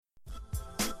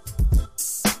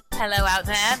Hello out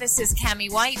there, this is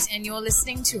Cammie White, and you're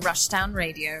listening to Rushdown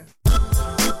Radio.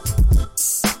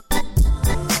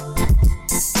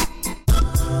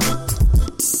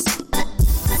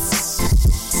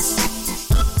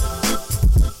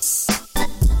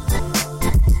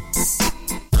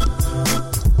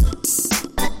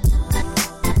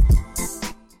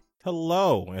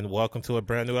 Hello, and welcome to a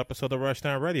brand new episode of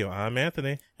Rushdown Radio. I'm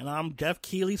Anthony. And I'm Jeff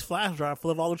Keighley's flash drive full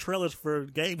of all the trailers for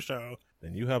the game show.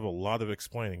 And you have a lot of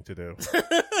explaining to do.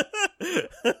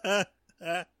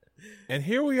 And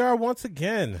here we are once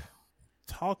again,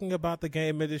 talking about the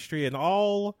game industry and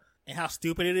all... And how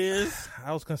stupid it is.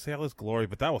 I was going to say all its glory,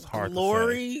 but that was hard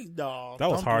glory? to say. No. That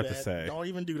was hard to say. Don't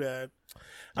even do that.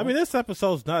 I mean, this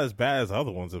episode's not as bad as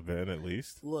other ones have been, at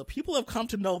least. Look, people have come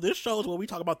to know this show is where we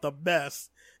talk about the mess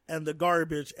and the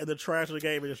garbage and the trash of the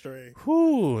game industry.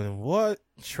 Whew, and what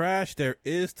trash there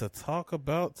is to talk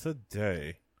about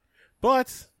today.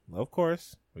 But, of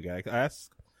course, we got to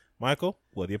ask, Michael,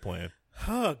 what are you playing?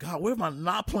 Oh, God, what am I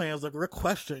not playing is a great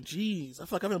question. Jeez, I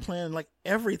feel like I've been playing like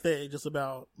everything just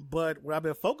about. But what I've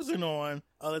been focusing on,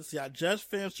 let's see, I just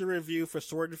finished a review for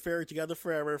Sword and Fairy Together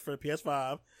Forever for the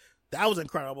PS5. That was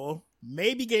incredible.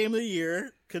 Maybe Game of the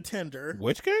Year contender.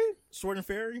 Which game? Sword and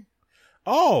Fairy.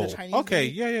 Oh,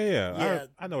 okay. Game? Yeah.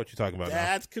 I know what you're talking about.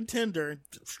 That's now. Contender.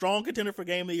 Strong contender for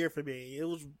Game of the Year for me. It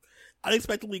was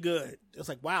unexpectedly good. It's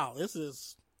like, wow, this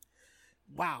is...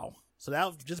 Wow. So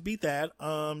that just beat that.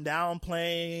 Now I'm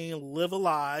playing Live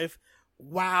Alive.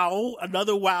 Wow.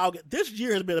 Another wow. This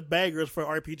year has been a bangers for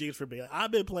RPGs for me.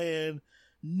 I've been playing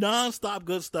non-stop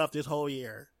good stuff this whole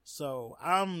year. So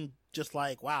I'm just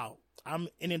like, wow. I'm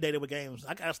inundated with games.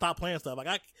 I gotta stop playing stuff. I'm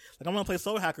gonna play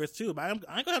Soul Hackers too, but I ain't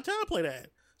gonna have time to play that.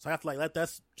 So I have to let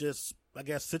that's just, I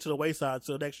guess, sit to the wayside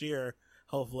till next year.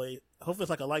 Hopefully it's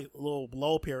like a little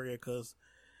lull period. Cause,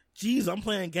 geez, I'm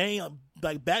playing game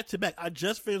like back to back. I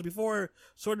just finished before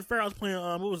Sword and Fairy. I was playing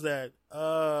what was that?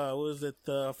 What was it?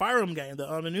 The Fire Emblem game,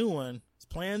 the new one. I was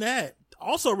playing that.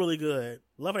 Also really good.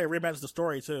 Love how they rematched the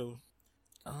story too.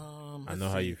 I know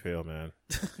how you feel, man.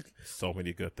 So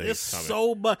many good things There's coming.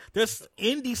 so much. There's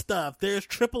indie stuff. There's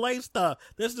AAA stuff.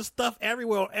 There's the stuff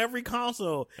everywhere on every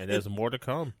console. And there's more to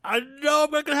come. I know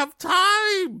I'm not going to have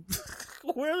time.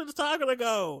 Where's the time going to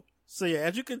go? So yeah,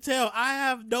 as you can tell, I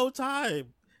have no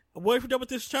time. What if we're done with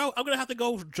this show? I'm going to have to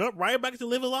go jump right back to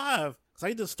Live Alive. Because I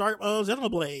need to start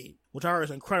Xenoblade, which I heard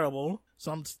is incredible.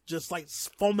 So I'm just like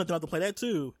foaming to play that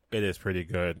too. It is pretty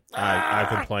good. I've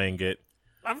been playing it.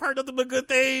 I've heard nothing but good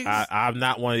things. I'm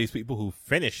not one of these people who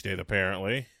finished it,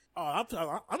 apparently. Oh,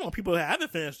 I know people that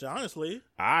haven't finished it, honestly.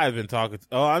 I've been talking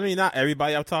not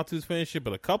everybody I've talked to has finished it,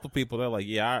 but a couple people, they're like,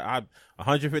 yeah, I'm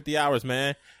 150 hours,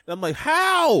 man. And I'm like,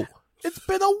 how? It's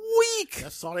been a week.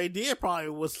 That's all they did probably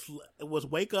was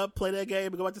wake up, play that game,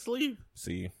 and go back to sleep.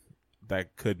 See,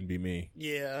 that couldn't be me.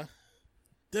 Yeah.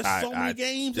 There's so many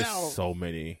games out. There's so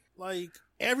many. Like,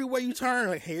 everywhere you turn,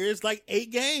 like, here's like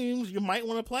 8 games you might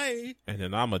want to play. And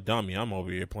then I'm a dummy. I'm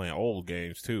over here playing old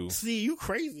games, too. See, you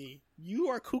crazy. You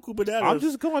are cuckoo bananas. I'm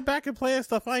just going back and playing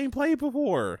stuff I ain't played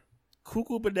before.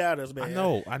 Cuckoo bananas, man.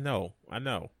 I know.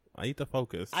 I need to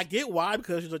focus. I get why,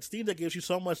 because the Steam Deck gives you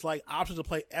so much, like, options to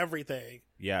play everything.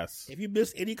 Yes. If you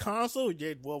miss any console,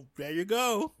 well, there you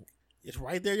go. It's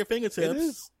right there at your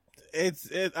fingertips. It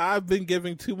is. I've been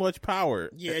giving too much power.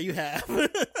 Yeah, you have.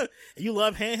 You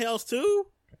love handhelds too?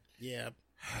 Yeah.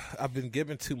 I've been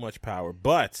given too much power,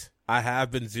 but I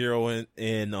have been zeroing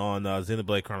in on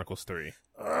Xenoblade Chronicles 3.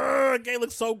 Game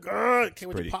looks so good.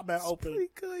 Can't wait to pop that open.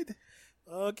 Pretty good.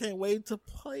 Can't wait to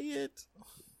play it.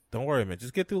 Don't worry, man.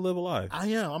 Just get through Live Alive. I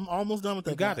am. I'm almost done with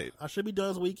that. You got it. I should be done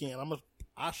this weekend.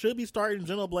 I should be starting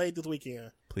Xenoblade this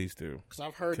weekend. Please do. Because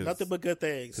I've heard nothing but good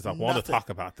things. Because I want to talk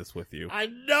about this with you. I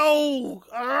know.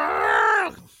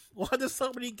 Why there's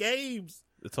so many games?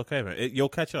 It's okay, man. You'll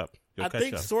catch up. I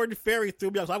think Sword and Fairy threw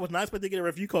me off. I was not expecting to get a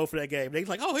review code for that game. They're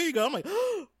like, oh, here you go. I'm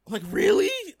like, really?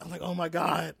 I'm like, oh my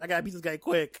God. I got to beat this guy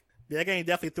quick. Yeah, that game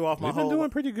definitely threw off my whole... We've been doing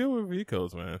pretty good with review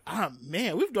codes, man.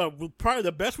 Man, we've done probably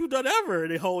the best we've done ever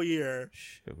the whole year.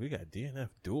 Shit, we got DNF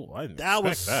Duel. That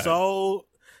was so...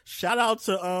 Shout out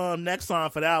to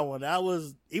Nexon for that one. That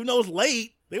was... Even though it was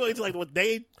late, they waited till like what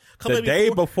day... The day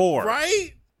before.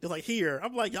 Right? It's like, here.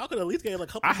 I'm like, y'all could at least get like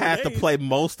a couple I had days. to play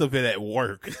most of it at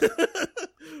work.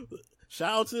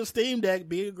 Shout out to the Steam Deck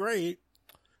being great.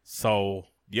 So,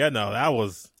 yeah, no, that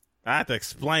was... I had to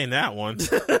explain that one.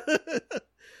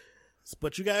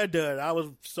 But you got it done. I was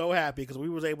so happy because we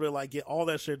was able to like get all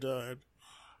that shit done.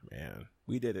 Man,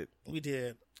 we did it. We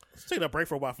did. Let's take a break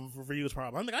for a while from reviews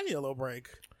probably. I think I need a little break.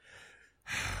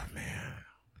 Man.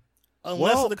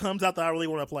 Unless it comes out that I really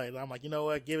want to play. I'm like, you know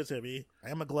what? Give it to me. I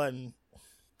am a glutton.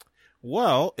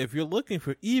 Well, if you're looking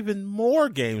for even more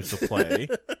games to play,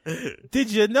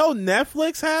 did you know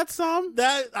Netflix had some?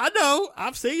 That I know.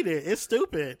 I've seen it. It's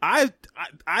stupid. I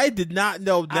did not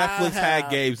know Netflix had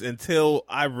games until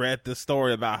I read the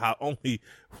story about how only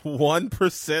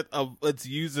 1% of its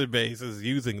user base is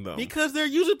using them. Because their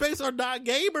user base are not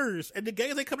gamers, and the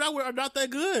games they come out with are not that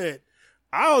good.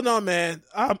 I don't know, man.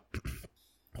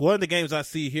 One of the games I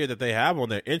see here that they have on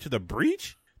there, Enter the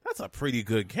Breach, that's a pretty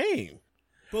good game.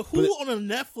 But who on a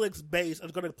Netflix base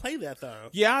is going to play that, though?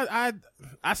 Yeah,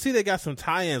 I see they got some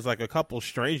tie-ins, like a couple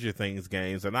Stranger Things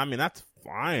games, and I mean, that's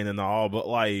fine and all, but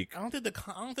like... I don't think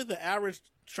the average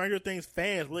Stranger Things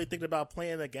fans really thinking about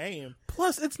playing the game.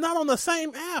 Plus, it's not on the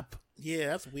same app. Yeah,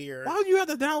 that's weird. Why would you have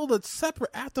to download a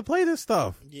separate app to play this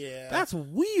stuff? Yeah. That's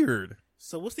weird.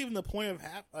 So what's even the point of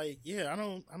I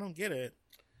don't get it.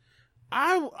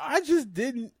 I just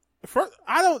didn't...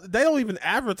 They don't even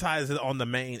advertise it on the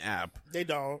main app. They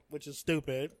don't, which is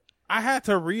stupid. I had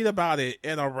to read about it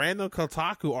in a random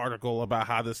Kotaku article about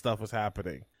how this stuff was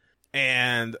happening.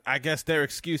 And I guess their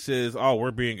excuse is, oh,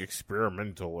 we're being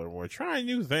experimental and we're trying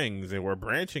new things and we're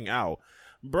branching out.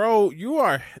 Bro, you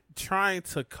are trying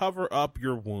to cover up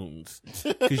your wounds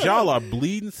because y'all are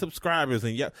bleeding subscribers.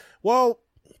 And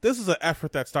this is an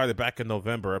effort that started back in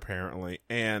November, apparently.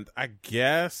 And I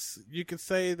guess you could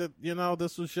say that,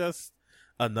 this was just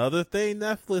another thing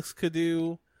Netflix could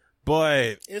do.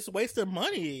 But it's wasting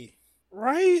money.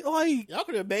 Right? Like, y'all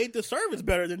could have made the service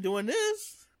better than doing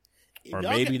this. Or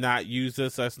maybe not use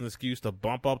this as an excuse to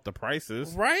bump up the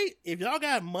prices. Right? If y'all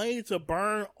got money to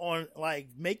burn on, like,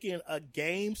 making a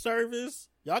game service,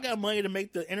 y'all got money to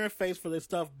make the interface for this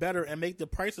stuff better and make the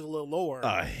prices a little lower.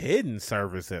 A hidden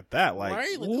service at that. Like,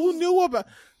 right? Who knew about...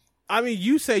 I mean,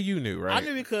 you say you knew, right? I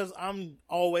knew because I'm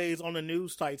always on the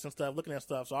news sites and stuff, looking at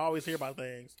stuff, so I always hear about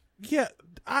things. Yeah,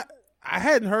 I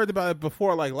hadn't heard about it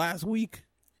before, like, last week.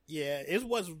 Yeah, it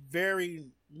was very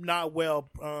not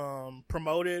well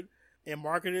promoted and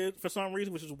marketed for some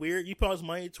reason, which is weird. You put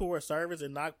money toward a service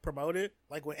and not promote it.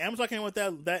 Like when Amazon came with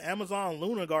that Amazon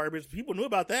Luna garbage, people knew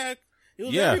about that. It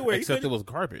was everywhere. Except it was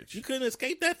garbage. You couldn't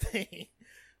escape that thing.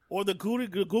 Or the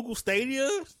Google Stadia.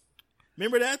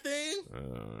 Remember that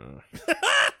thing?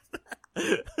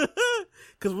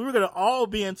 Because we were going to all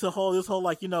be into this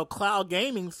whole cloud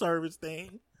gaming service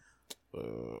thing.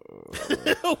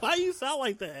 Why you sound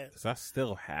like that? Because I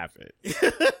still have it.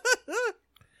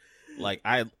 Like,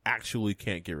 I actually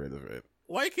can't get rid of it.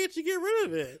 Why can't you get rid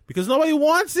of it? Because nobody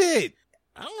wants it.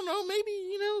 I don't know. Maybe,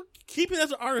 keep it as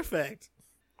an artifact.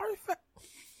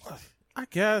 I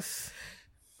guess.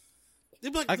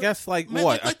 Like, I guess, like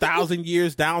 1,000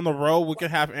 years down the road, we could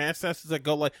have ancestors that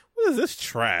go like, what is this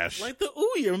trash? Like the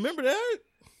Ouya, remember that?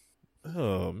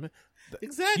 Oh, man.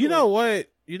 Exactly. You know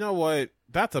what?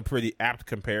 That's a pretty apt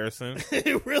comparison.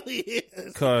 It really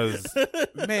is. Because,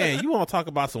 man, you want to talk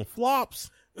about some flops?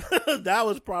 That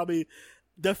was probably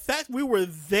the fact we were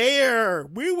there.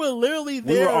 We were literally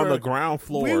there. We were on the ground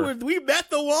floor. We met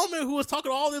the woman who was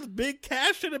talking all this big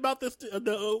cash shit about the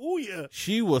Ouya.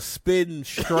 She was spitting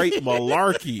straight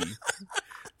malarkey,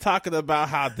 talking about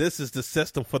how this is the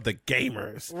system for the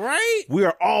gamers. Right? We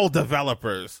are all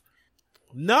developers.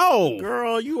 No,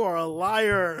 girl, you are a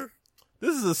liar.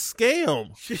 This is a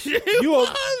scam.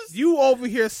 You over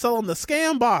here selling the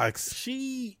scam box.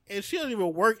 She doesn't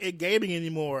even work at gaming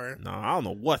anymore. No, I don't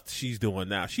know what she's doing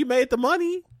now. She made the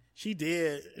money. She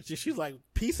did. She's like,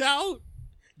 peace out.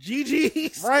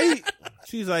 GG's. Right?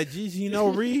 She's like, GG no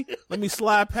re. Let me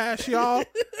slide past y'all.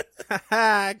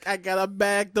 I got a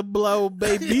bag to blow,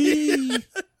 baby.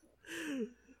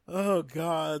 Oh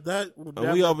God,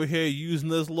 we over here using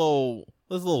this little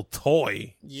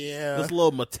toy. Yeah. This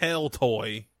little Mattel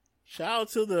toy. Shout out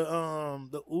to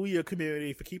the Ouya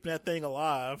community for keeping that thing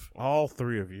alive. All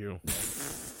three of you.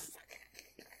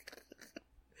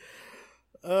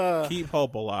 Keep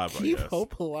hope alive, Keep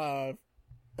hope alive.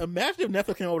 Imagine if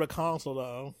Netflix came over to console,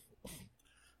 though.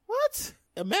 What?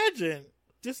 Imagine.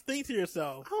 Just think to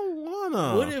yourself. I don't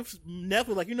wanna. What if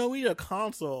Netflix, we need a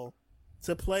console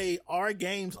to play our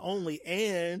games only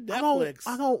and Netflix?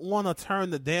 I don't want to turn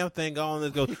the damn thing on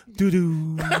and go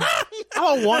doo-doo. I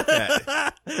don't want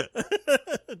that.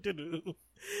 Doo-doo.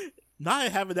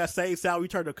 Not having that same sound we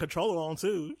turn the controller on,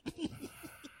 too.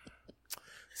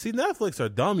 See, Netflix are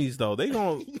dummies, though. They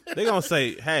gonna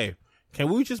say, hey, can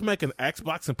we just make an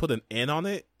Xbox and put an N on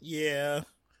it? Yeah.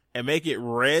 And make it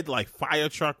red, like fire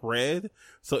truck red,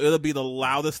 so it'll be the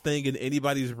loudest thing in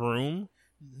anybody's room?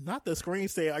 Not the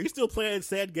screensaver. Are you still playing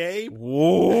said game?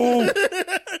 Whoa.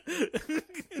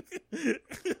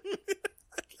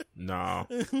 No,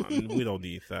 we don't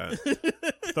need that.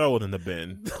 Throw it in the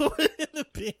bin. Throw it in the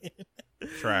bin.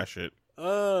 trash it.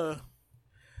 So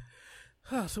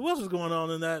what else is going on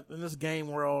in this game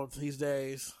world these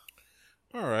days?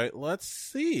 All right, let's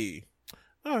see.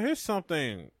 Oh, here's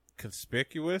something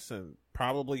conspicuous and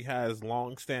probably has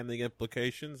long-standing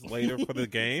implications later for the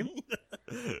game.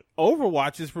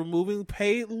 Overwatch is removing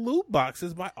paid loot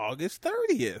boxes by August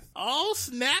 30th. Oh,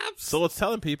 snaps! So it's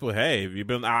telling people, hey, if you've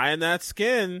been eyeing that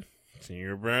skin,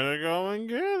 you better go and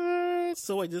get it.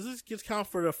 So wait, does this just count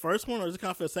for the first one, or does it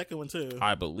count for the second one too?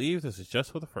 I believe this is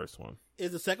just for the first one.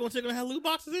 Is the second one still going to have loot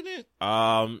boxes in it?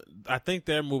 I think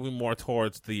they're moving more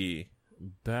towards the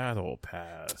battle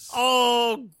pass.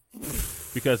 Oh,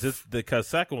 because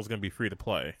second one's going to be free to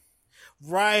play.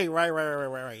 Right.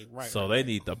 So they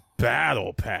need the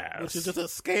battle pass, which is just a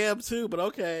scam too. But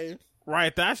okay,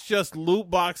 right? That's just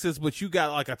loot boxes, but you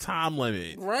got like a time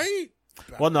limit, right?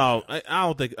 Well, no,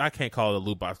 I can't call it a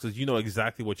loot box because you know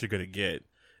exactly what you're going to get,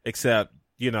 except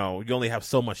you only have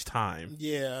so much time.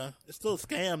 Yeah, it's still a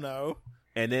scam though.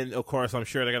 And then, of course, I'm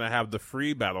sure they're going to have the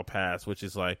free battle pass, which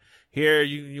is like, here,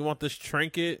 you want this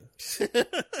trinket?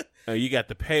 You got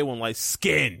to pay one, like,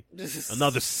 skin.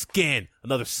 Another skin.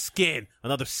 Another skin.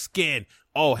 Another skin.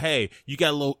 Oh, hey, you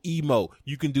got a little emo.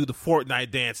 You can do the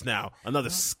Fortnite dance now. Another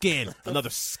skin. Another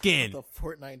skin. The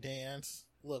Fortnite dance.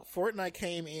 Look, Fortnite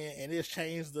came in, and it's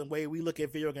changed the way we look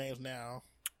at video games now.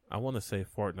 I want to say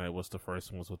Fortnite was the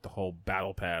first one with the whole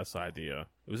battle pass idea.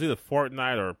 It was either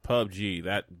Fortnite or PUBG,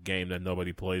 that game that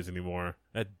nobody plays anymore.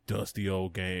 That dusty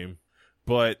old game.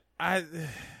 But I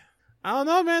don't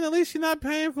know, man. At least you're not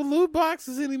paying for loot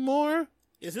boxes anymore.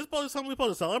 Is this something we're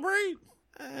supposed to celebrate?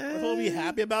 We're supposed to be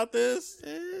happy about this?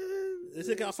 Is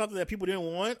it something that people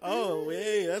didn't want? Oh,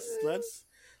 hey,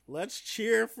 let's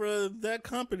cheer for that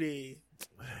company.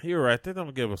 You're right. They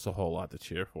don't give us a whole lot to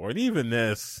cheer for. And even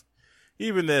this,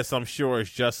 I'm sure,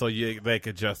 is just so they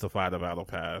could justify the battle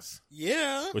pass.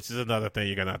 Yeah. Which is another thing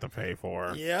you're going to have to pay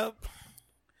for. Yep.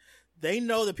 They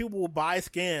know that people will buy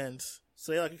skins.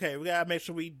 So they're like, okay, we got to make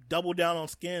sure we double down on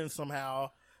skins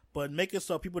somehow, but make it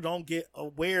so people don't get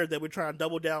aware that we're trying to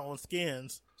double down on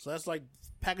skins. So that's like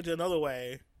package it another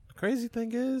way. The crazy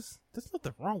thing is, there's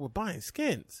nothing wrong with buying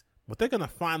skins, but they're going to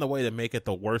find a way to make it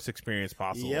the worst experience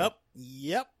possible.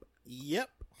 Yep.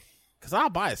 Because I'll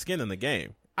buy a skin in the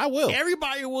game. I will.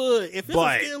 Everybody would. If it's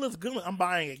a skin looks good, I'm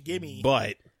buying it. Gimme.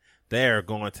 But they're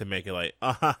going to make it like,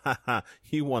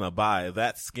 you want to buy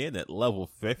that skin at level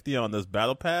 50 on this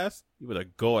battle pass? You better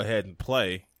go ahead and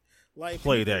play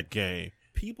that game.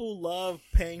 People love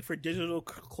paying for digital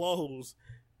clothes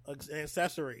and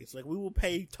accessories. Like, we will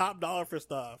pay top dollar for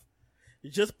stuff.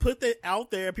 You just put that out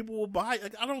there, people will buy.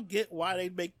 Like, I don't get why they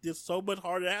make this so much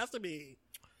harder than it has to be.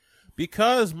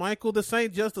 Because, Michael, this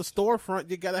ain't just a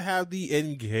storefront. You gotta have the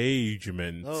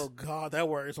engagement. Oh, God, that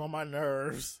word is on my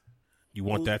nerves. You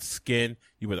want that skin?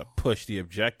 You better push the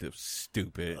objective,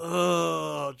 stupid.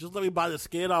 Just let me buy the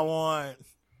skin I want.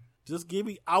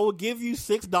 I will give you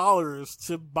 $6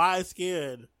 to buy a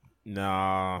skin.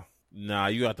 Nah,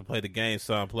 you have to play the game,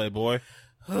 son, playboy.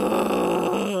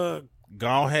 Go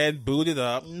ahead and boot it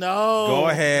up. No. Go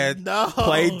ahead. No.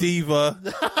 Play Diva.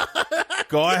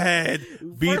 Go ahead.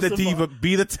 Be the Diva.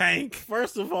 Be the tank.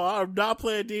 First of all, I'm not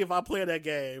playing Diva if I play that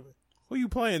game. Who you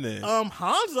playing then?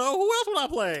 Hanzo. Who else would I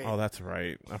play? Oh, that's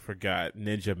right. I forgot.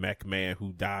 Ninja Mech Man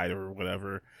who died or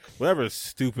whatever. Whatever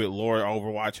stupid lore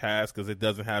Overwatch has because it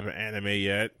doesn't have an anime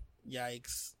yet.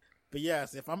 Yikes. But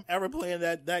yes, if I'm ever playing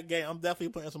that game, I'm definitely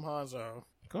playing some Hanzo.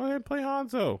 Go ahead and play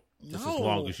Hanzo. Just as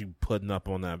long as you putting up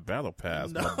on that battle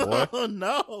pass, my boy.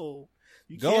 No.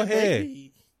 Go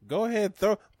ahead. Go ahead.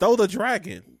 Throw the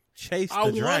dragon. Chase the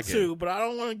dragon. I want to, but I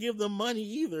don't want to give them money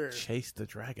either. Chase the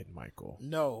dragon, Michael.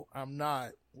 No, I'm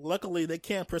not. Luckily, they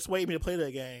can't persuade me to play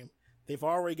that game. They've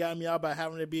already got me out by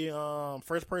having to be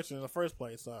first person in the first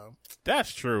place. So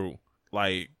that's true.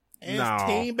 Like, and it's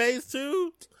team based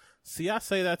too. See, I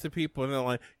say that to people, and they're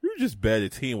like, "You're just bad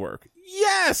at teamwork."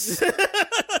 Yes,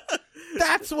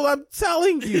 that's what I'm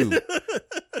telling you.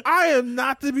 I am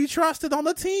not to be trusted on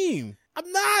the team.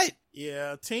 I'm not.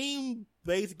 Yeah,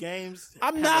 team-based games.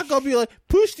 I'm not going to be like,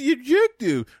 push the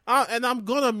objective. And I'm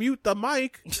going to mute the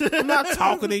mic. I'm not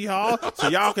talking to y'all.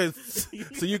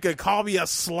 So you can call me a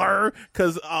slur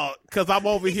because I'm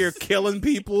over here killing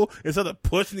people instead of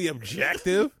pushing the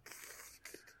objective.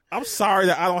 I'm sorry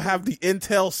that I don't have the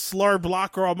Intel slur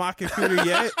blocker on my computer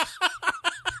yet.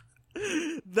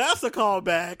 That's a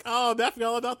callback. Oh, I forgot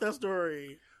all about that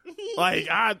story. Like,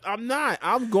 I'm not.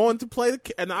 I'm going to play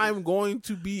and I'm going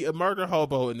to be a murder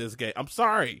hobo in this game. I'm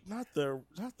sorry. Not the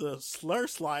slur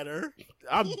slider.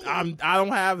 I don't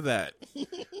have that.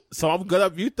 So I'm gonna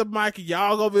mute the mic and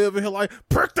y'all gonna be over here like,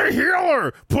 prick the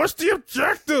healer, push the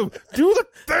objective, do the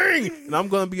thing. And I'm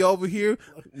gonna be over here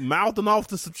mouthing off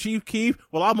to some Chief Keef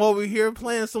while I'm over here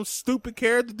playing some stupid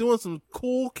character doing some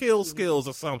cool kill skills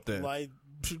or something. Like,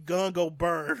 gun go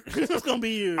burn. It's gonna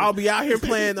be you. I'll be out here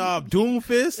playing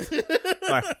Doomfist.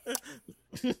 Like,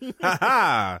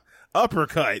 haha,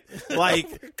 uppercut.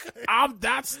 Like,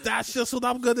 that's just what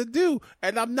I'm gonna do.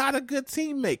 And I'm not a good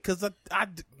teammate because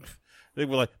they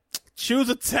were like, choose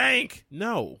a tank.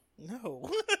 No.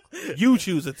 You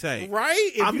choose a tank.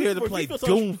 Right? I'm here to play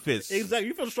Doomfist. Exactly.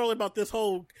 You feel strongly about this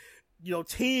whole,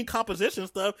 team composition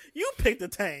stuff. You pick the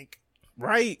tank.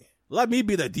 Right? Let me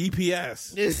be the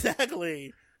DPS.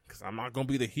 Exactly. Because I'm not going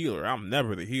to be the healer. I'm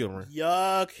never the healer.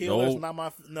 Yuck. Healer's Nope. not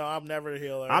my... No, I'm never the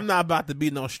healer. I'm not about to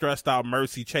be no stressed out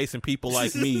Mercy chasing people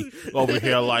like me over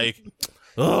here like,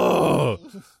 oh,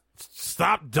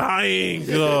 stop dying.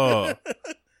 Ugh.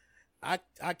 I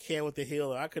can't with the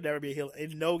healer. I could never be a healer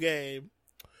in no game.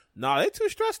 Nah, they too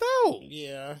stressed out.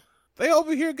 Yeah. They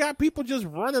over here got people just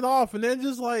running off and they're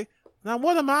just like, now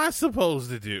what am I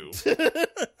supposed to do?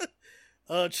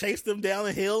 Chase them down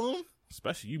and heal them?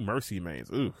 Especially you Mercy mains.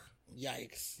 Ooh.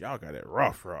 Yikes. Y'all got it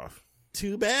rough.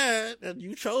 Too bad that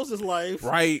you chose this life.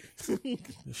 Right?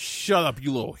 Shut up,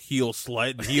 you little heel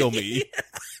slut, and heal me.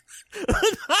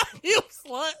 Not heal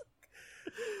slut.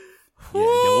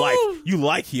 Yeah, you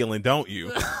like healing, don't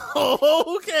you?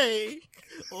 Okay.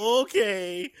 What's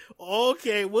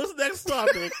the next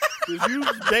topic? 'Cause you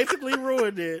basically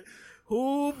ruined it.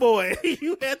 Oh boy,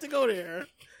 you had to go there.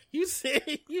 You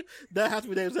said that has to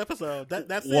be next episode.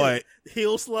 That's what? It.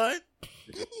 Heel slut.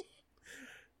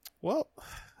 Well,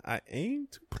 I aim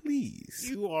to please.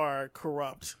 You are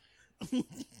corrupt.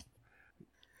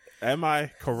 Am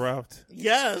I corrupt?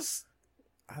 Yes.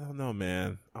 I don't know,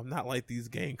 man. I'm not like these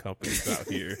game companies out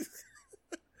here.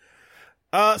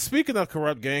 Speaking of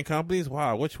corrupt game companies,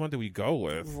 wow, which one do we go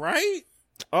with? Right?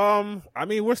 I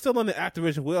mean, we're still in the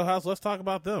Activision wheelhouse. Let's talk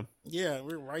about them. Yeah,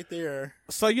 we're right there.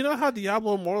 So you know how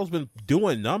Diablo Immortal's been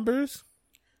doing numbers?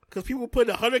 Because people put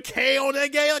 100K on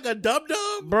that game like a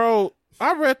dum-dum? Bro,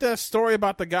 I read that story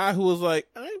about the guy who was like,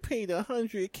 I paid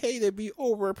 100K to be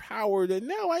overpowered and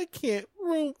now I can't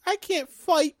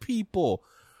fight people.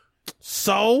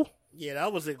 So? Yeah,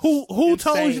 that was Who insane.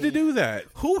 told you to do that?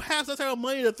 Who has that type of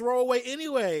money to throw away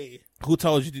anyway? Who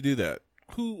told you to do that?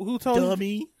 Who told you?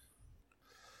 Dummy.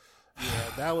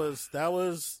 Yeah, that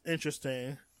was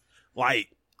interesting. Like,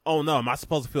 oh no, am I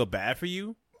supposed to feel bad for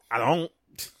you? I don't.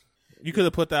 You could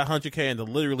have put that 100K into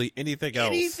literally anything else.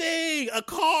 Anything, a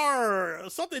car,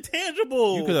 something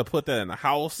tangible. You could have put that in a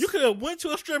house. You could have went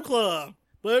to a strip club,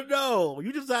 but no,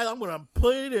 you decided I'm gonna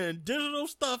put it in digital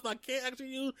stuff I can't actually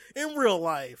use in real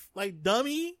life. Like,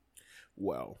 dummy.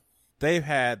 Well, they've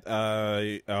had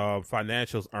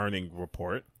financials earning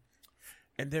report,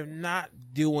 and they're not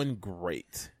doing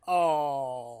great.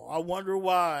 Oh, I wonder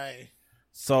why.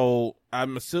 So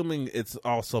I'm assuming it's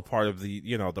also part of the,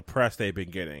 the press they've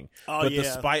been getting. Oh, but yeah.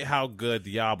 despite how good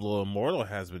Diablo Immortal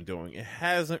has been doing, it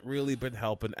hasn't really been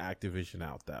helping Activision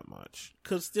out that much.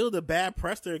 Because still the bad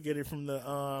press they're getting from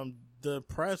the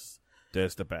press.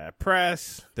 There's the bad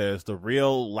press. There's the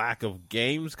real lack of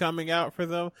games coming out for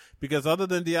them. Because other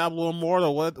than Diablo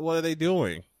Immortal, what are they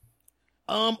doing?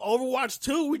 Overwatch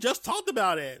 2, we just talked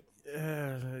about it.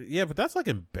 Yeah, but that's like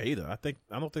in beta.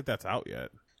 I don't think that's out yet.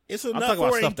 It's enough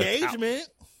for engagement.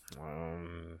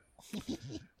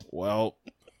 Well,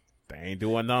 they ain't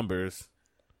doing numbers.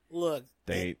 Look,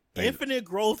 they infinite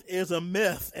growth is a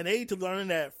myth, and they need to learn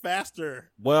that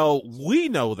faster. Well, we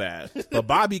know that, but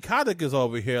Bobby Kotick is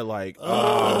over here like,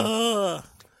 I'm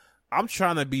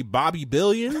trying to be Bobby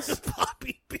Billions.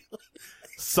 Bobby Billions.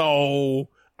 So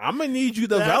I'm gonna need you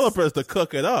developers to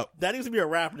cook it up. That needs to be a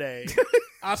rap name.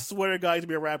 I swear to God, it needs to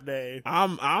be a rap name.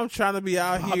 I'm trying to be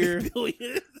out Bobby here.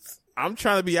 Billions. I'm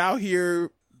trying to be out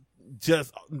here,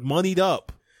 just moneyed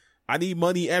up. I need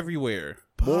money everywhere.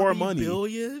 More money.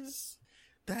 Billions?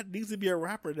 That needs to be a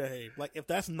rapper name. Like, if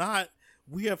that's not,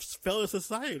 we have failed as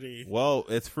society. Well,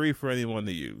 it's free for anyone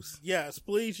to use. Yes,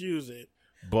 please use it.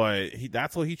 But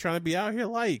that's what he's trying to be out here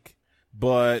like.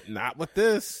 But not with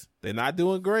this. They're not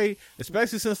doing great.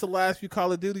 Especially since the last few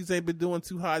Call of Duties ain't been doing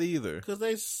too hot either. Because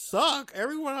they suck.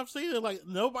 Everyone I've seen it, like,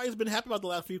 nobody's been happy about the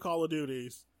last few Call of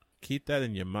Duties. Keep that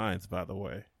in your minds, by the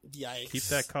way. Yikes. Keep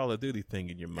that Call of Duty thing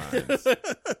in your minds.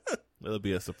 It'll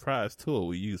be a surprise tool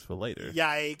we use for later.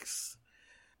 Yikes.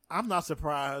 I'm not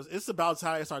surprised. It's about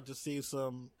time I start to see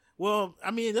some... Well, I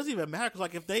mean, it doesn't even matter, because,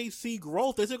 like, if they see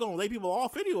growth, they're still going to lay people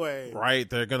off anyway. Right,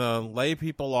 they're going to lay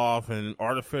people off and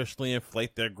artificially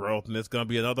inflate their growth, and it's going to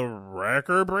be another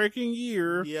record-breaking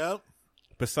year. Yep.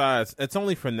 Besides, it's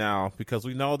only for now, because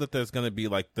we know that there's going to be,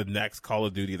 like, the next Call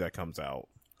of Duty that comes out.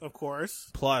 Of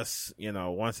course. Plus,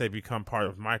 once they become part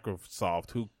of Microsoft,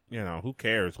 who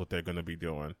cares what they're going to be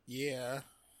doing? Yeah.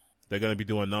 They're going to be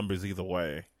doing numbers either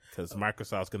way, because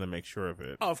Microsoft's going to make sure of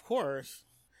it. Of course.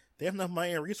 They have enough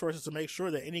money and resources to make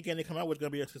sure that any game they come out with is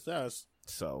going to be a success.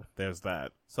 So, there's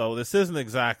that. So, this isn't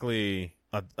exactly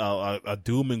a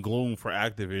doom and gloom for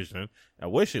Activision. I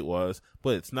wish it was,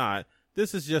 but it's not.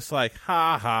 This is just like,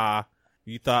 ha ha,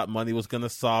 you thought money was going to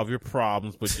solve your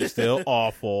problems, but you're still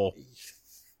awful.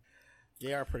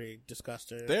 They are pretty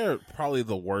disgusting. They're probably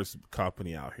the worst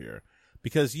company out here.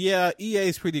 Because, yeah,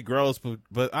 EA's pretty gross,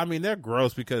 but I mean, they're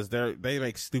gross because they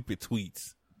make stupid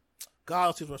tweets.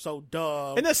 God, these were so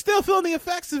dumb. And they're still feeling the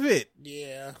effects of it.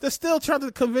 Yeah. They're still trying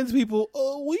to convince people,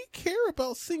 oh, we care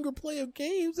about single-player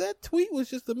games. That tweet was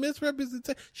just a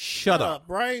misrepresentation. Shut up.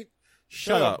 Right?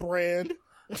 Shut up. Brand.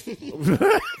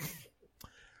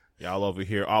 Y'all over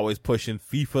here always pushing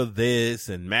FIFA this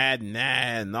and Madden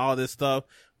that and all this stuff.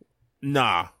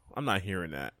 Nah, I'm not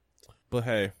hearing that. But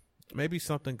hey, maybe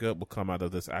something good will come out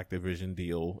of this Activision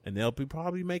deal, and they'll be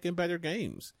probably making better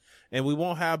games. And we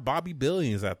won't have Bobby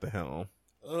Billions at the helm.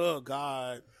 Oh,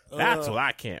 God. That's what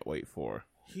I can't wait for.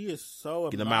 He is so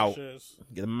Get him out. obnoxious.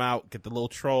 Get him out. Get the little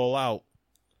troll out.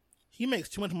 He makes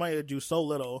too much money to do so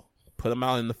little. Put him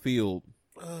out in the field.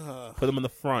 Put him in the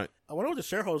front. I wonder what the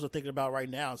shareholders are thinking about right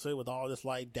now, so with all this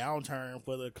like downturn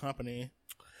for the company.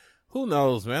 Who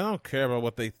knows, man? I don't care about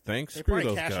what they think. They're Screw probably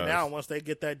those cashing guys. out once they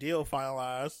get that deal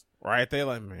finalized. Right? They're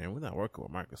like, man, we're not working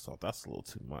with Microsoft. That's a little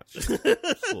too much.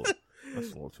 That's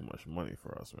a little too much money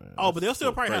for us, man. Oh, That's but they'll a still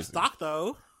little probably have crazy. stock,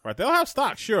 though. Right? They'll have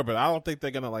stock, sure, but I don't think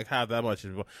they're gonna like have that much.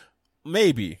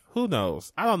 Maybe. Who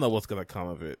knows? I don't know what's gonna come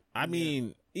of it. I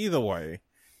mean, either way,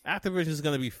 Activision's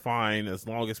gonna be fine as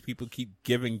long as people keep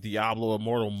giving Diablo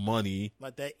Immortal money.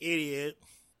 Like that idiot.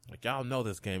 Like, y'all know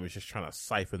this game is just trying to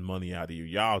siphon money out of you.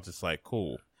 Y'all just like,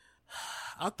 cool.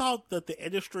 I thought that the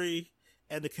industry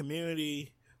and the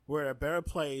community were in a better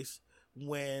place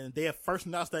when they had first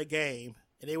announced that game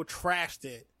and they trashed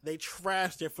it. They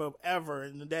trashed it forever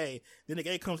in the day. Then the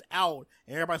game comes out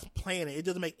and everybody's playing it. It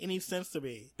doesn't make any sense to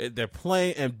me. They're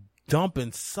playing and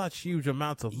dumping such huge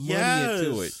amounts of money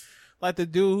into it. Like the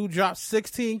dude who dropped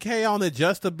 $16K on it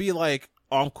just to be like,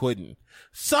 oh, I'm quitting.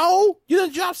 So you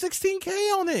done dropped $16K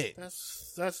on it.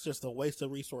 That's just a waste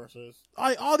of resources.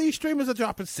 All these streamers are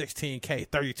dropping $16K,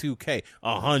 $32K,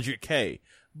 $100K.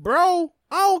 Bro,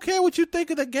 I don't care what you think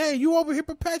of the game. You over here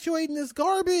perpetuating this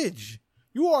garbage.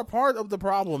 You are part of the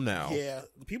problem now. Yeah,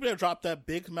 the people that dropped that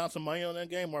big amounts of money on that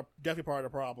game are definitely part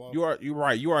of the problem. You're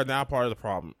right. You are now part of the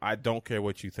problem. I don't care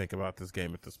what you think about this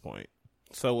game at this point.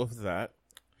 So with that,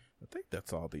 I think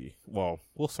that's all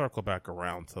we'll circle back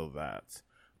around to that.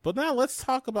 But now let's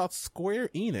talk about Square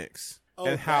Enix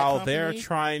and how they're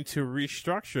trying to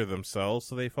restructure themselves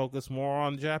so they focus more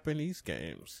on Japanese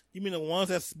games. You mean the ones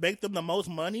that make them the most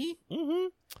money? Mm-hmm.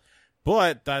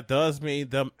 But that does mean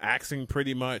them axing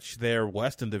pretty much their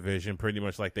Western division pretty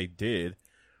much like they did.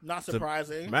 Not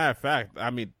surprising. Matter of fact, I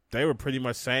mean, they were pretty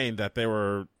much saying that they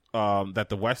were that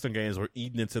the Western games were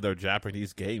eating into their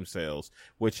Japanese game sales,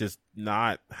 which is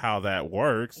not how that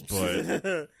works,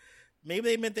 but maybe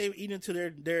they meant they were eating into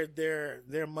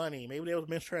their money. Maybe there was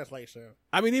mistranslation.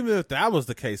 I mean, even if that was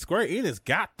the case, Square Enix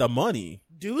got the money.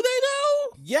 Do they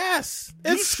though? Yes,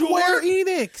 You it's sure? Square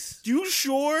Enix. You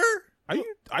sure?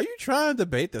 Are you trying to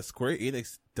debate that Square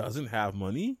Enix doesn't have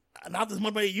money? Not as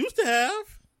much money they used to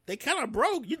have. They kind of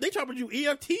broke. They charging you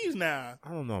EFTs now.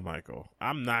 I don't know, Michael.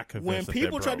 I'm not convinced. When that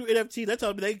people they're try to broke. do EFTs, they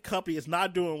tell me their company is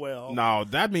not doing well. No,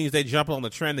 that means they jump on the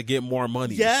trend to get more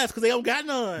money. Yes, because they don't got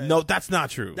none. No, that's not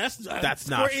true. That's not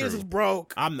Square true. Enix is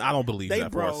broke. I don't believe They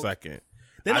that for a broke. second.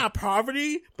 They're not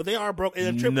poverty, but they are broke.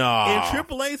 In No.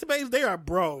 AAA space, they are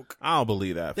broke. I don't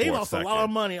believe that They for a lost a second. lot of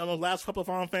money on those last couple of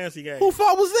Final Fantasy games. Who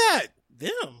fault was that?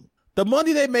 Them. The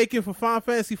money they making for Final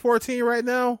Fantasy 14 right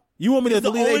now? You want me to The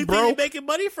believe only they thing broke? they're making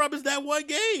money from is that one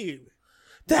game.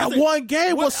 That one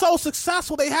game was so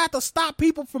successful they had to stop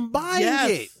people from buying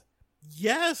it.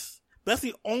 Yes. That's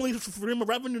the only stream of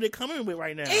revenue they're coming with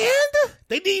right now. And?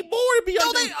 They need more to be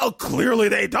Clearly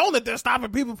they don't if they're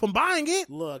stopping people from buying it.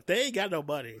 Look, they ain't got no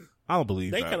money. I don't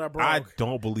believe They that. kinda broke. I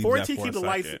don't believe 14 that for keep a the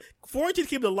second. lights. 14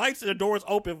 keep the lights and the doors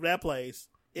open for that place.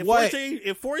 If What?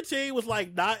 14 was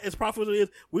like not as profitable as it is,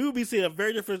 we would be seeing a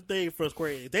very different thing for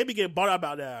Square Enix. They'd be getting bought out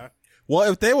by now.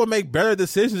 Well, if they would make better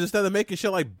decisions instead of making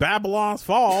shit like Babylon's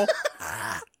Fall,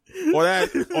 or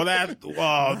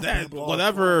that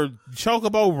whatever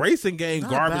Chocobo racing game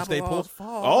garbage they pulled.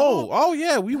 Oh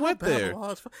yeah, we went there.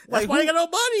 That's why they got no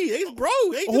money. They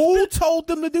broke. Who told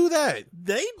them to do that?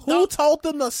 Who told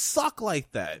them to suck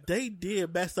like that? They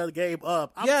did mess that game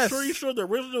up. I'm pretty sure the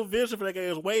original vision for that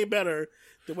game is way better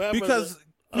than whatever.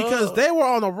 Because they were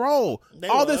on a roll.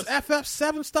 All this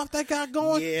FF7 stuff they got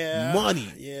going,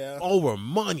 money. Yeah. Over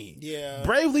money. Yeah.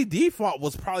 Bravely Default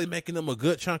was probably making them a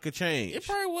good chunk of change. It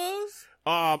probably was.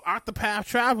 Octopath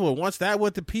Traveler, once that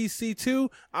went to PC too,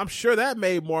 I'm sure that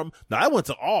made more. No, that went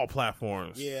to all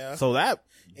platforms. Yeah. So that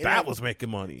was making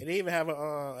money. And they even have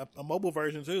a mobile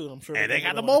version too, I'm sure. And they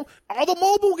got all the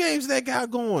mobile games they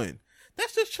got going.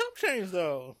 That's just chump change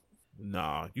though.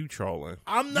 Nah, you trolling.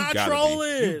 I'm not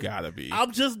trolling. You gotta be.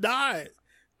 I'm just not.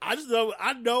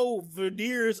 I know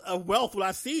veneers of wealth when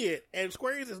I see it, and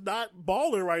Square Enix is not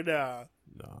balling right now.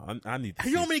 No, I need to see.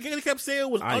 You know how many games they kept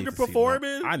saying was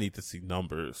underperforming? I need to see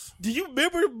numbers. Do you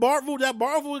remember that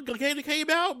Marvel game that came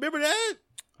out? Remember that?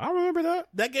 I remember that.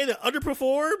 That game that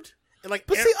underperformed? And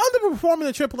but see, underperforming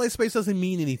in AAA space doesn't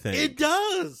mean anything. It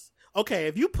does. Okay,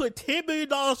 if you put $10 million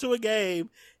to a game,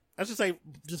 let's just say,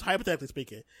 just hypothetically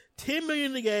speaking, $10 million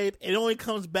in the game, it only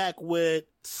comes back with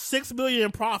 $6 million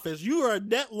in profits. You are a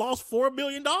net loss $4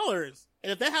 million.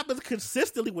 And if that happens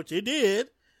consistently, which it did,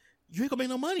 you ain't gonna make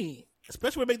no money.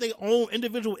 Especially when they make their own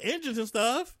individual engines and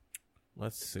stuff.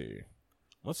 Let's see.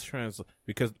 Let's translate.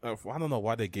 Because I don't know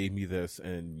why they gave me this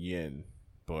in yen,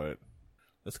 but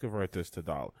let's convert this to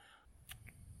dollar.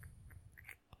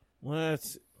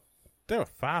 They're a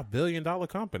 $5 billion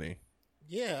company.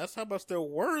 Yeah, that's how much they're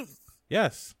worth.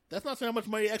 Yes. That's not saying how much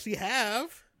money they actually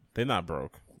have. They're not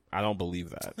broke. I don't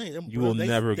believe that. Hey, you will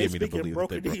never get me to believe that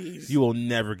they're broke. You will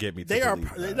never get me to believe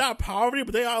that. They're not poverty,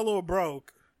 but they are a little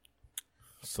broke.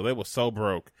 So they were so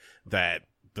broke that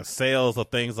the sales of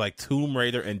things like Tomb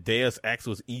Raider and Deus Ex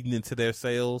was eating into their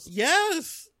sales.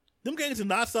 Yes. Them games are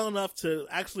not selling enough to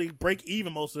actually break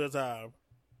even most of the time.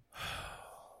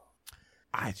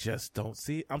 I just don't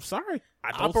see. I'm sorry.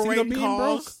 I don't see them being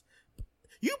broke.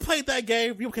 You played that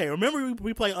game. Okay, remember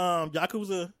we played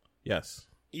Yakuza? Yes.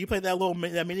 You played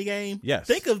that mini game? Yes.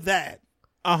 Think of that.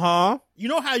 Uh-huh. You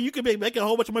know how you could be making a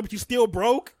whole bunch of money, but you still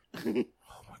broke?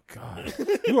 God,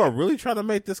 you are really trying to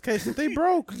make this case that they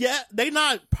broke. Yeah, they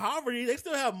not poverty. They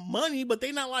still have money, but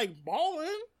they not like balling.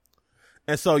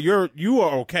 And so you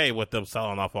are okay with them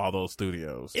selling off all those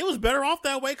studios? It was better off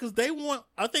that way because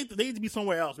I think that they need to be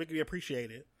somewhere else. They can be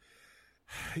appreciated.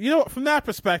 You know, from that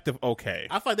perspective, okay.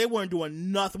 I feel like they weren't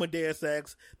doing nothing with Deus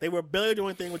Ex. They were barely doing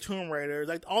anything with Tomb Raider.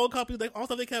 Like all the companies, all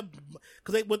stuff they kept,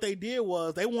 because what they did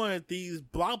was they wanted these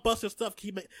blockbuster stuff.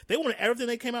 They wanted everything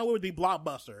they came out with to be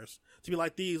blockbusters, to be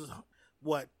like these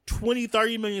 20,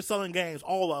 30 million selling games,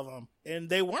 all of them, and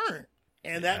they weren't.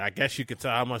 And that, I guess you could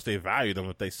tell how much they valued them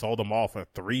if they sold them all for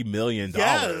 $3 million.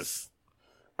 Yes.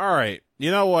 All right. You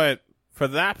know what? For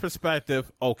that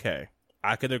perspective, okay.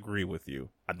 I could agree with you.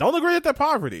 I don't agree that they're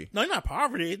poverty. No, they're not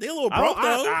poverty. They're a little broke,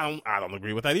 though. I don't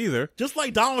agree with that either. Just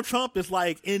like Donald Trump is,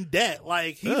 like, in debt.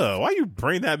 Like, why you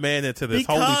bring that man into this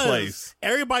holy place?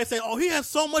 Everybody say, oh, he has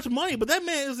so much money, but that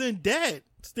man is in debt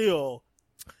still.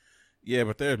 Yeah,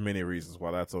 but there are many reasons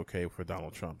why that's okay for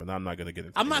Donald Trump, and I'm not going to get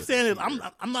into. I'm not saying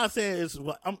it's.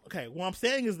 Okay, what I'm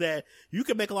saying is that you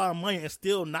can make a lot of money and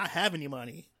still not have any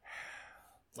money.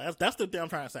 That's the thing I'm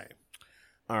trying to say.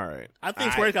 All right. I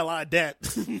think Square's got a lot of debt.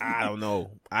 I don't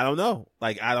know.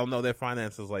 Like, I don't know their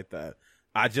finances like that.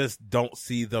 I just don't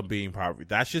see them being poverty.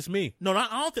 That's just me. No,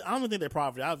 I don't think they're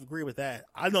poverty. I agree with that.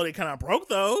 I know they kind of broke,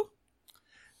 though.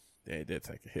 They did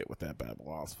take a hit with that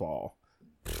Babylon's Fall.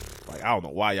 Like, I don't know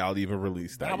why y'all even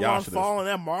released that. Babylon's Fall in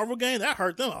that Marvel game, that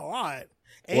hurt them a lot.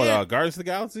 And, Guardians of the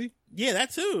Galaxy? Yeah,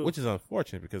 that too. Which is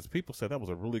unfortunate because people said that was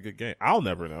a really good game. I'll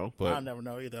never know. But I'll never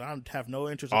know either. I have no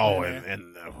interest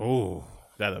in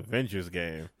that Avengers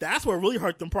game. That's what really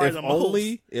hurt them probably the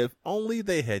most. If only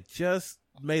they had just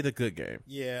made a good game.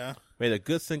 Yeah. Made a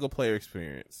good single player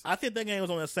experience. I think that game was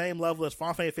on the same level as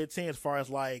Final Fantasy 15 as far as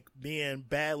like being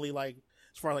badly like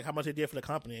as far as like how much it did for the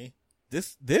company.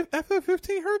 Did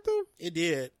FF15 hurt them? It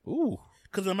did. Ooh.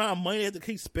 Because the amount of money they had to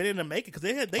keep spending to make it. Because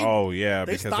they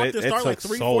stopped and started like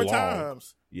 3-4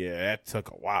 times. Yeah, that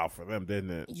took a while for them, didn't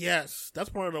it? Yes.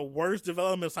 That's one of the worst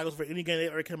development cycles for any game they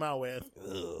ever came out with.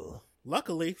 Ugh.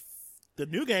 Luckily, the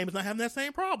new game is not having that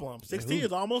same problem. 16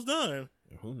 is almost done.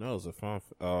 Who knows if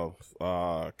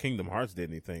Kingdom Hearts did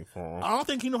anything for them. I don't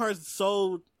think Kingdom Hearts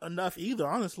sold enough either,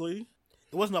 honestly.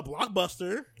 It wasn't a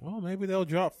blockbuster. Well, maybe they'll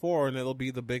drop 4 and it'll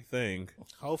be the big thing.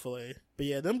 Hopefully. But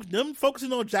yeah, them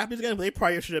focusing on Japanese games, they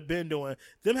probably should have been doing.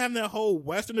 Them having that whole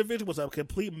Western division was a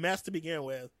complete mess to begin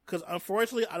with. Because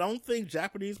unfortunately, I don't think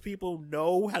Japanese people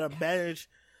know how to manage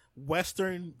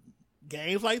Western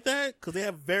games like that. Because they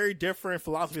have very different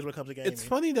philosophies when it comes to gaming. It's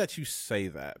funny that you say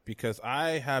that because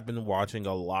I have been watching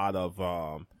a lot of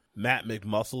Matt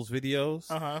McMuscle's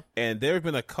videos, and there have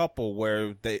been a couple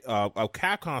where they,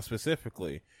 Capcom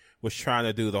specifically, was trying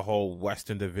to do the whole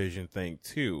Western division thing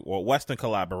too, or Western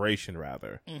collaboration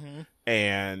rather.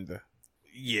 And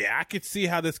yeah, I could see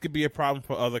how this could be a problem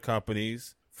for other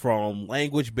companies, from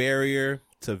language barrier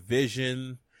to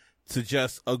vision to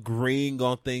just agreeing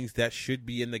on things that should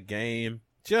be in the game,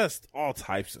 just all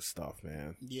types of stuff,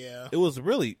 man. Yeah, it was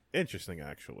really interesting,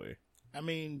 actually. I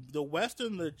mean, the West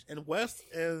and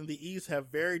the East have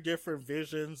very different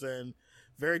visions and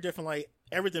very different, like,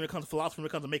 everything that comes to philosophy when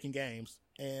it comes to making games.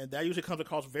 And that usually comes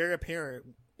across very apparent.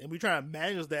 And we try to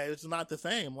manage that. It's not the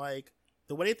same. Like,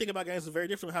 the way they think about games is very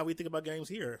different from how we think about games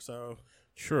here. So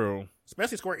true.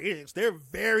 Especially Square Enix. They're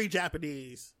very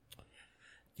Japanese.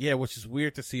 Yeah, which is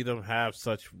weird to see them have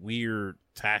such weird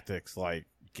tactics, like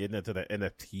getting into the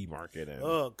NFT market. And,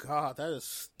 oh, God, that is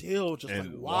still just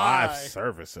and like, why? live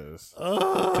services.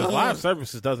 Because live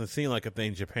services doesn't seem like a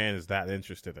thing Japan is that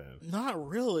interested in. Not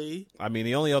really. I mean,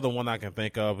 the only other one I can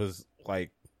think of is,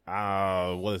 like,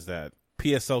 what is that?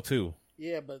 PSO2.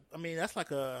 Yeah, but, I mean, that's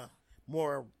like a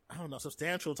more, I don't know,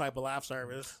 substantial type of live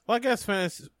service. Well, I guess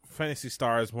Phantasy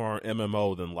Star is more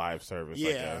MMO than live service,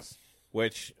 I guess.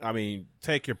 Which, I mean,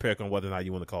 take your pick on whether or not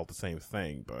you want to call it the same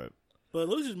thing, but... But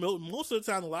most of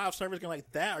the time, the live service games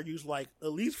like that are usually like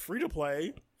at least free to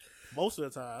play. Most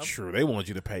of the time, true. They want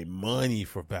you to pay money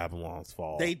for Babylon's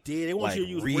Fall. They did. They want like you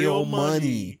to use real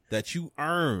money that you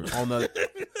earn on the.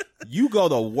 You go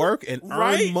to work and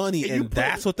earn money, and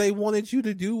that's what they wanted you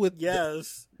to do with.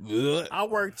 Yes, I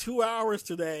worked 2 hours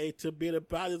today to be able to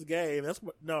buy this game. That's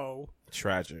what. No,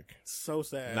 tragic. So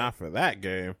sad. Not for that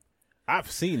game.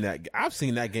 I've seen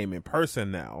that game in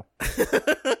person now.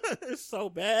 It's so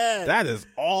bad. That is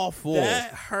awful.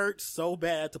 That hurt so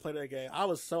bad to play that game. I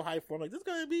was so hyped for it. I'm like, this is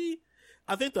going to be...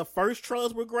 I think the first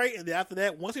trailers were great, and then after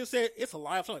that, once it said it's a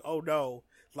live, I'm like, oh no.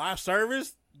 Live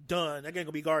service? Done. That game going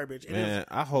to be garbage. Man,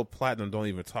 I hope Platinum don't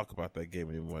even talk about that game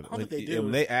anymore. I don't think they do.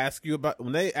 When they asked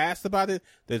about it,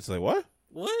 they just like, what?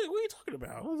 What are you talking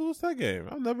about? What's that game?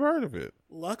 I've never heard of it.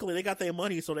 Luckily, they got their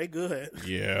money, so they good.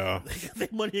 Yeah. They got their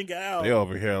money and got out. They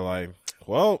over here like,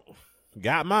 well,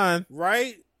 got mine.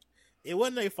 Right? It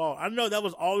wasn't their fault. I know that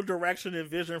was all the direction and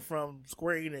vision from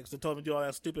Square Enix that told me to do all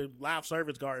that stupid live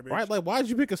service garbage. Right? Like, why'd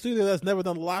you pick a studio that's never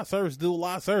done a live service do a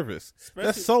live service?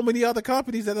 There's so many other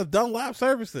companies that have done live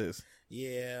services.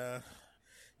 Yeah.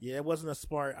 Yeah, it wasn't a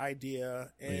smart idea.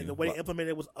 And the way they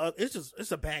implemented it was,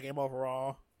 it's a bad game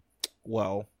overall.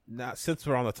 Well, now since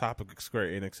we're on the topic of Square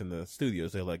Enix and the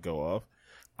studios they let go of,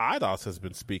 Eidos has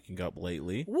been speaking up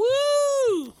lately.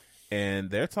 Woo!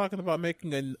 And they're talking about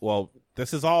making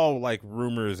this is all like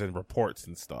rumors and reports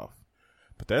and stuff,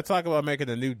 but they're talking about making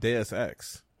a new Deus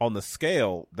Ex on the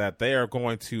scale that they are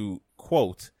going to,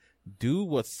 quote, do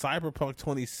what Cyberpunk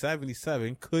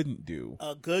 2077 couldn't do.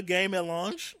 A good game at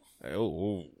launch?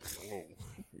 Oh.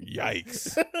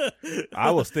 Yikes. I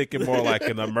was thinking more like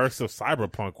an immersive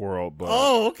cyberpunk world, but...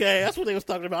 Oh, okay. That's what they was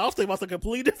talking about. I was thinking about something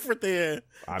completely different then.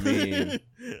 I mean,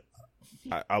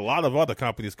 a lot of other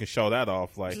companies can show that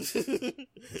off. Like,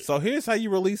 so here's how you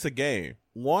release a game.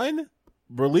 1,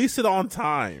 release it on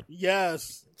time.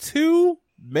 Yes. 2,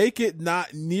 make it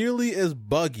not nearly as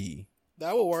buggy.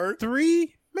 That will work.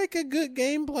 3, make a good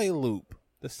gameplay loop.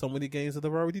 There's so many games that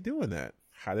are already doing that.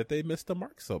 How did they miss the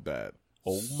mark so bad?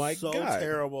 Oh my God. So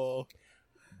terrible.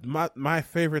 My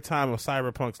favorite time of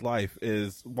Cyberpunk's life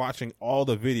is watching all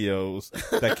the videos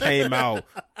that came out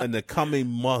in the coming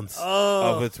months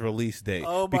of its release date.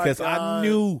 Oh my because God. I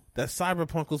knew that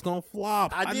Cyberpunk was going to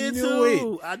flop. I did knew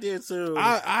too. it. I did too.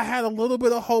 I had a little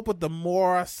bit of hope, but the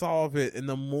more I saw of it and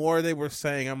the more they were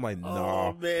saying, I'm like,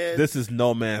 no, this is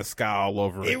No Man's Sky all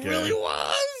over again. It really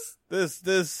was. This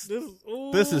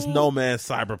is No Man's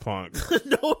Cyberpunk.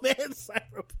 No Man's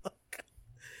Cyberpunk.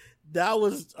 That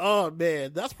was, oh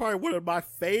man, that's probably one of my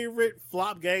favorite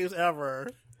flop games ever.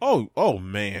 Oh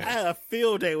man. I had a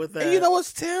field day with that. And you know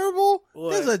what's terrible?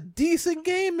 What? There's a decent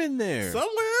game in there.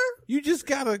 Somewhere? You just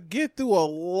gotta get through a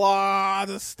lot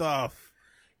of stuff.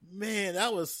 Man,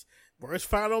 that was Worst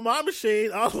Find on My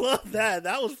Machine. I love that.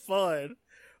 That was fun.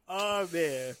 Oh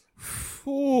man.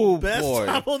 Ooh, Best boy.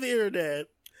 time on the internet.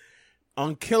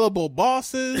 Unkillable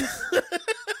bosses.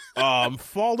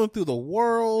 Falling through the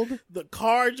world. The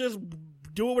car just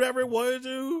doing whatever it wanted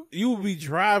to. You will be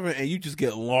driving and you just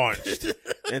get launched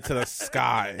into the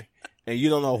sky, and you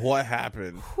don't know what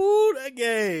happened. Whoo, that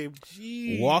game.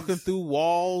 Jeez. Walking through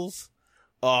walls,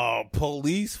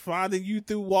 police finding you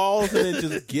through walls, and then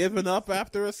just giving up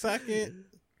after a second.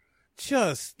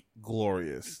 Just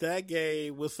glorious. That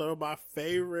game was some of my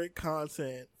favorite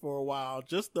content for a while.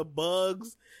 Just the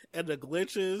bugs and the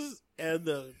glitches and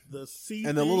the seething.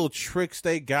 And the little tricks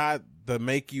they got to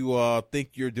make you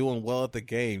think you're doing well at the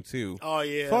game too. Oh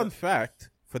yeah. Fun fact,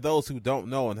 for those who don't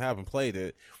know and haven't played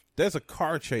it, there's a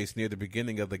car chase near the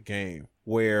beginning of the game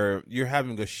where you're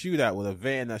having a shootout with a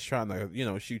van that's trying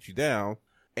to, shoot you down.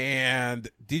 And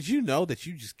did you know that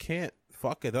you just can't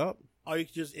fuck it up? Oh,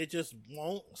 it just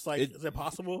won't? It's like, is it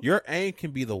possible? Your aim can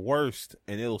be the worst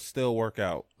and it'll still work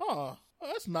out. Oh,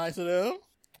 that's nice of them.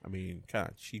 I mean, kind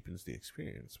of cheapens the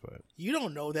experience, but... You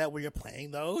don't know that when you're playing,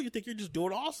 though. You think you're just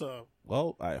doing awesome.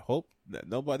 Well, I hope that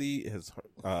nobody has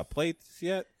played this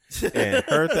yet and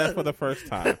heard that for the first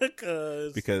time.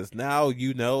 Because now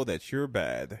you know that you're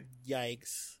bad.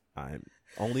 Yikes. I'm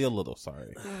only a little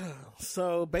sorry.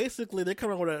 So, basically, they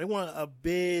want a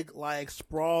big,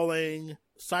 sprawling...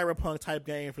 cyberpunk type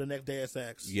game for the next Deus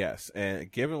Ex. Yes,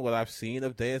 and given what I've seen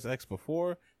of Deus Ex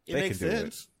before, they can do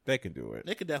it. They can do it.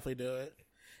 They can definitely do it.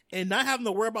 And not having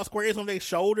to worry about Square Enix on their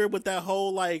shoulder with that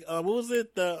whole what was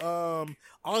it? The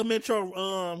augment your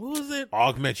what was it?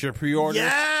 Augment your pre-order.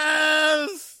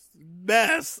 Yes,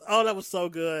 mess. Oh, that was so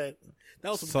good.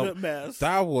 That was some good mess.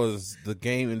 That was the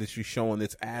game industry showing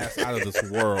its ass out of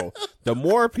this world. The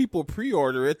more people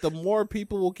pre-order it, the more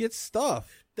people will get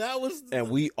stuff.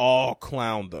 And we all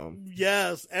clowned them.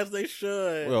 Yes, as they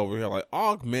should. Well, we're like,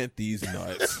 augment these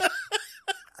nuts.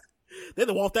 They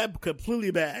didn't want that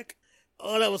completely back.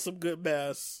 Oh, that was some good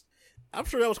mess. I'm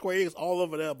sure that was Square Enix all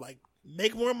over them. Like,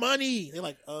 make more money. They're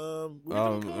like, we're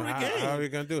going to come the game. How are we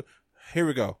going to do it? Here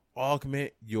we go.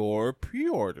 Augment your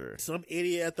pre-order. Some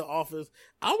idiot at the office.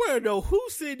 I want to know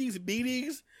who's in these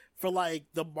meetings for,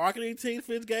 the marketing team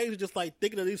for this game, just,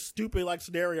 thinking of these stupid,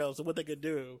 scenarios and what they could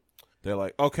do. They're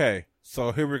like, okay,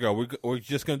 so here we go. We're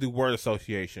just gonna do word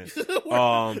association.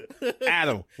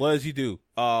 Adam, what does he do?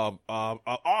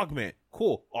 Augment.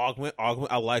 Cool. Augment.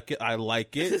 I like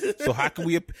it. So how can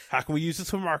we use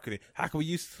this for marketing? What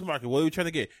are we trying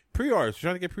to get? Pre-orders. We're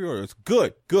trying to get pre-orders.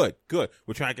 Good.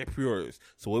 We're trying to get pre-orders.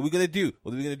 So what are we gonna do?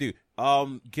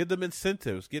 Give them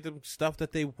incentives. Give them stuff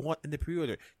that they want in the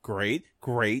pre-order. Great.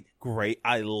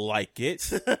 I like it.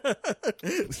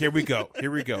 Here we go.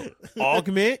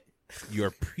 Augment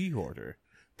your pre-order.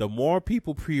 The more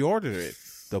people pre-order it,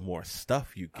 the more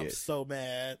stuff you get. I'm so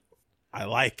mad. I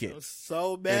like it. I'm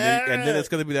so mad. And then it's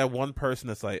going to be that one person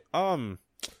that's like,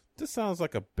 this sounds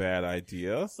like a bad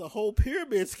idea. It's a whole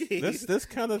pyramid scheme. This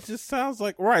kind of just sounds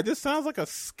like, this sounds like a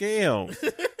scam.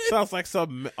 Sounds like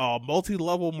some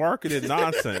multi-level marketing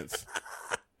nonsense.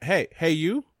 Hey,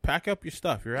 you, pack up your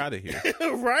stuff. You're out of here.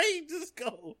 Right? Just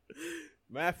go.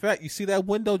 Matter of fact, you see that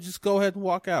window, just go ahead and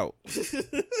walk out.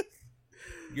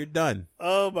 You're done.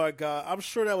 Oh my God. I'm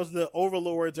sure that was the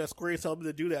overlords at Square telling them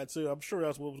to do that too. I'm sure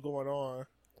that's what was going on.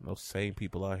 Those same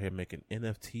people out here making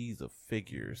NFTs of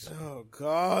figures. Oh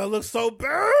God, it looks so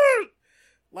bad.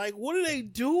 What are they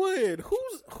doing?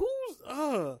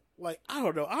 I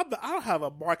don't know. I don't have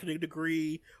a marketing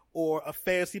degree or a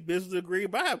fancy business degree,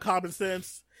 but I have common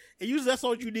sense. And usually that's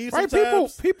all you need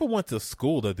sometimes. People went to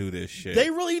school to do this shit.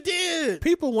 They really did.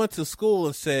 People went to school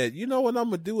and said, you know what I'm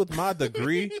going to do with my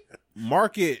degree?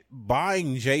 Market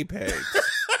buying JPEGs.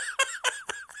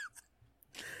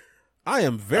 I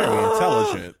am very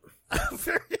intelligent.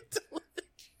 Very intelligent.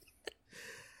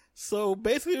 So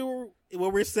basically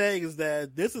what we're saying is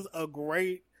that this is a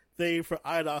great thing for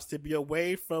Eidos to be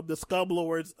away from the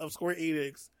scumlords of Square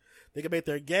Enix. They can make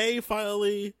their game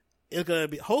finally. It's going to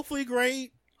be hopefully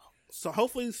great. So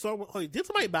hopefully did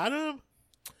somebody buy them?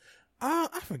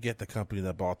 I forget the company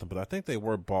that bought them, but I think they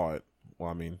were bought. Well,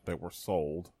 I mean, they were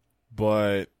sold.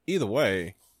 But either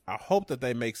way, I hope that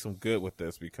they make some good with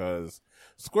this, because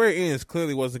Square Enix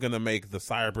clearly wasn't going to make the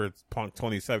Cyberpunk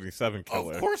 2077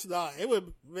 killer. Of course not.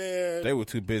 They were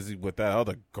too busy with that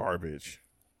other garbage.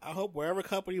 I hope wherever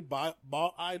company bought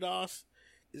Eidos,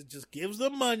 it just gives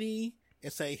them money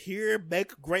and say, here,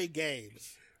 make great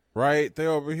games. Right? They're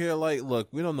over here like, look,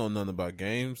 we don't know nothing about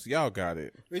games. Y'all got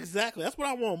it. Exactly. That's what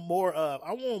I want more of.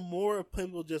 I want more of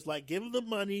people just give them the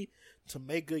money to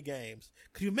make good games.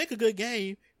 Because you make a good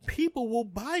game, people will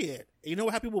buy it. And you know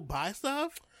how people buy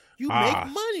stuff? You make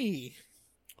money.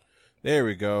 There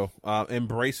we go.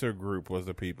 Embracer Group was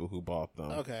the people who bought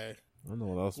them. Okay. I don't know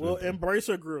what else. Well,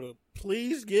 Embracer Group,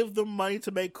 please give them money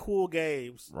to make cool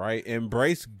games. Right?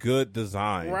 Embrace good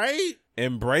design. Right?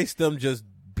 Embrace them just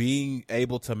being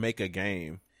able to make a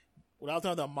game. Without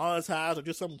them to monetize or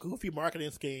just some goofy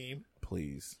marketing scheme.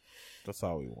 Please. That's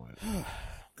all we want.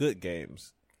 Good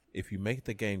games. If you make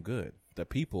the game good, the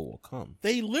people will come.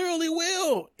 They literally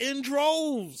will, in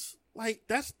droves. Like,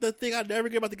 that's the thing I never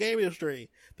get about the game industry.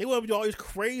 They want to do all these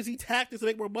crazy tactics to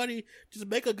make more money. Just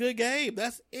make a good game.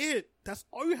 That's it. That's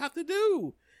all you have to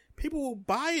do. People will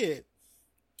buy it.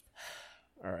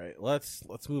 All right, let's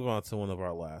move on to one of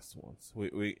our last ones.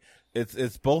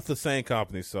 It's both the same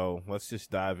company, so let's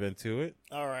just dive into it.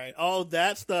 All right. Oh,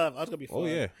 that stuff. That's gonna be fun. Oh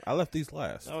yeah, I left these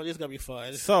last. Oh, this is gonna be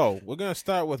fun. So we're gonna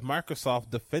start with Microsoft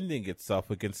defending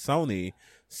itself against Sony,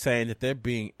 saying that they're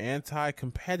being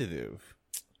anti-competitive.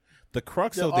 The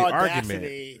crux of the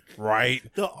argument, right?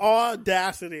 The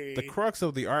audacity. The crux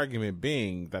of the argument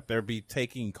being that they'll be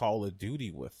taking Call of Duty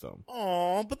with them.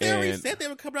 Oh, but they already said they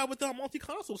were coming out with a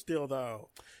multi-console still, though.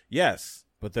 Yes,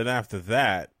 but then after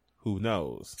that, who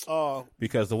knows? Oh,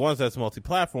 because the ones that's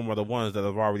multi-platform are the ones that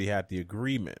have already had the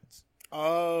agreement.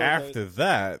 Oh, okay. After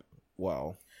that,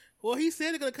 well, he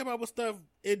said they're gonna come out with stuff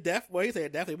Well, he said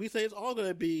indefinitely. We say it's all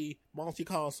gonna be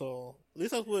multi-console. At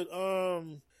least that's what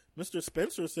Mr.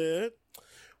 Spencer said.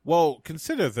 Well,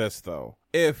 consider this though: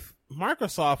 if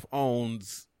Microsoft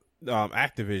owns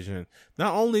Activision,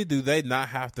 not only do they not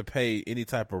have to pay any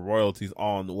type of royalties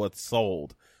on what's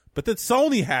sold, but then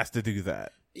Sony has to do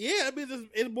that. Yeah, I mean,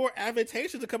 it's more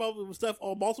advantageous to come up with stuff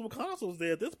on multiple consoles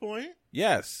there at this point.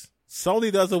 Yes.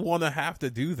 Sony doesn't want to have to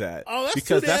do that. Oh, that's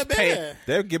because too damn bad.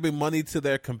 They're giving money to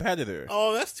their competitor.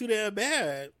 Oh, that's too damn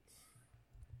bad.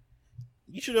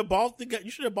 You should have bought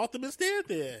them instead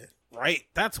then. Right?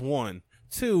 That's one.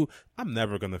 Two, I'm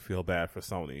never going to feel bad for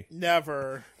Sony.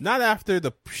 Never. Not after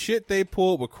the shit they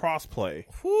pulled with crossplay.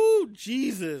 Whoo,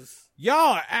 Jesus.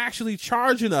 Y'all are actually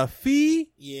charging a fee?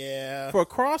 Yeah. For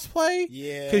crossplay?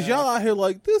 Yeah. Because y'all out here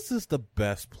like, this is the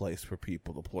best place for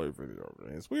people to play video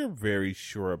games. We're very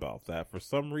sure about that for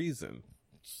some reason.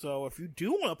 So if you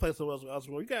do want to play something else,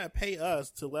 you got to pay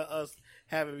us to let us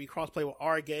have it be crossplay with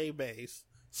our game base.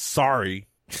 Sorry.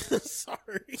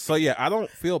 Sorry. So yeah, I don't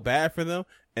feel bad for them.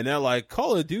 And they're like,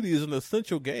 Call of Duty is an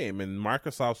essential game. And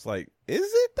Microsoft's like, is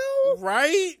it though?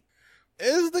 Right?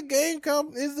 Is the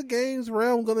game's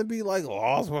realm going to be like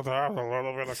lost without a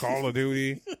little bit of Call of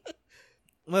Duty?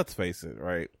 Let's face it,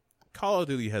 right? Call of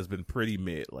Duty has been pretty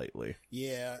mid lately.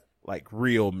 Yeah. Like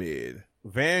real mid.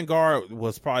 Vanguard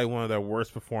was probably one of their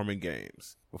worst performing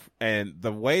games. And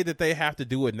the way that they have to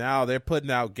do it now, they're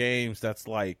putting out games that's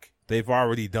like, they've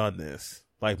already done this.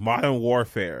 Like Modern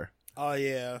Warfare. Oh,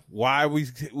 yeah. Why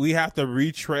we have to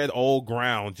retread old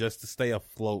ground just to stay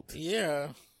afloat. Yeah.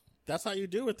 That's how you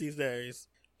do it these days.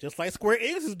 Just like Square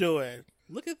Enix is doing.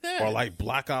 Look at that. Or like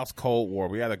Black Ops Cold War.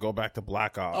 We had to go back to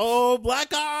Black Ops. Oh,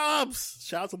 Black Ops!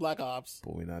 Shout out to Black Ops.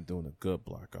 But we're not doing a good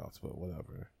Black Ops, but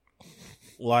whatever.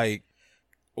 Like,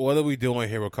 what are we doing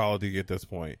here with Call of Duty at this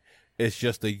point? It's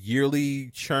just a yearly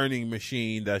churning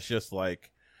machine that's just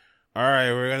like, all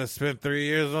right, we're going to spend 3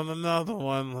 years on another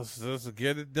one. Let's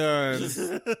get it done.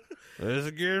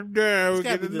 Let's get it done. We'll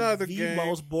get another game. The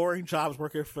most boring jobs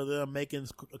working for them making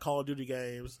Call of Duty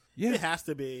games. Yeah. It has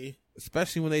to be.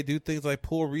 Especially when they do things like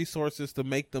pull resources to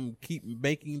make them keep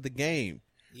making the game.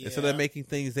 Yeah. Instead of making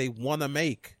things they want to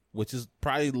make, which is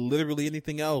probably literally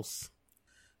anything else.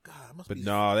 God, but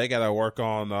no, they got to work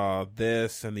on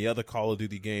this and the other Call of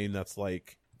Duty game that's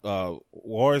like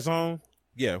Warzone.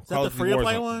 Yeah, is that the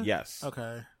free-to-play one? Yes.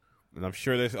 Okay. And I'm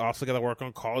sure they also got to work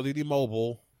on Call of Duty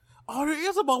Mobile. Oh, there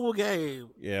is a mobile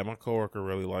game. Yeah, my coworker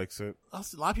really likes it. A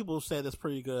lot of people say that's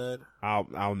pretty good.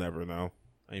 I'll never know.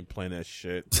 I ain't playing that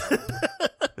shit.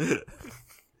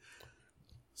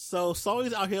 So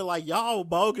Sony's out here like, y'all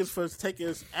bogus for taking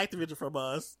Activision from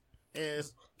us. And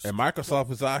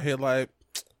Microsoft is out here like,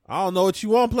 I don't know what you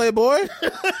want, Playboy.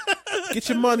 Get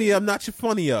your money up, not your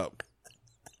funny up.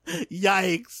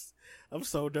 Yikes. I'm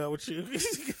so done with you.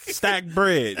 Stack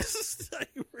bread. Stack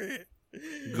bread.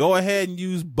 Go ahead and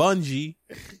use Bungie,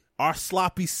 our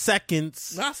sloppy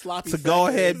seconds, not sloppy to seconds. Go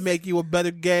ahead and make you a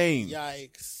better game.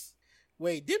 Yikes!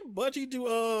 Wait, didn't Bungie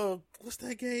do what's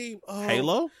that game?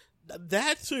 Halo.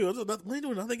 That too. They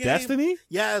do another game. Destiny.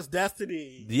 Yes,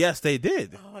 Destiny. Yes, they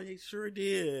did. Oh, they sure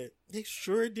did. They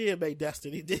sure did make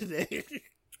Destiny, didn't they?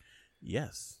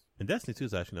 Yes, and Destiny 2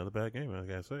 is actually not a bad game. I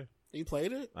gotta say. You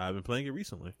played it? I've been playing it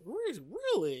recently.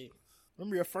 Really?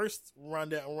 Remember your first run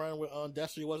with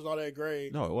Destiny wasn't all that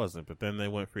great. No, it wasn't. But then they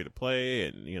went free to play,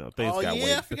 and things got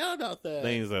way. I forgot about that.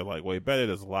 Things are like way better.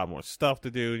 There's a lot more stuff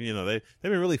to do. They've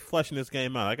been really fleshing this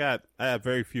game out. I have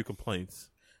very few complaints.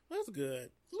 Well, That's good.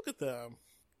 Look at them.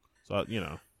 So,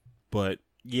 but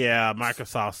yeah,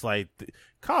 Microsoft's like,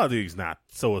 Call of Duty's not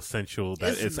so essential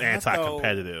that it's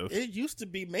anti-competitive. Though. It used to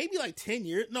be maybe like 10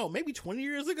 years, no, maybe 20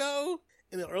 years ago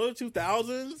in the early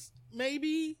 2000s,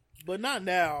 maybe, but not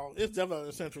now. It's definitely not an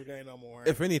essential game no more.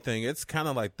 If anything, it's kind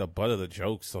of like the butt of the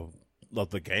jokes of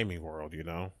the gaming world,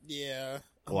 Yeah.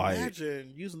 Like,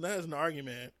 imagine using that as an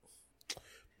argument.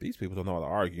 These people don't know how to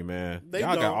argue, man. They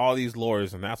Y'all don't. got all these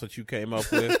lawyers, and that's what you came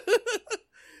up with?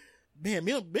 Man,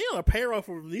 being on a payroll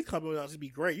for these companies would be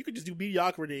great. You could just do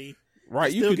mediocrity.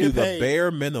 Right, you could do the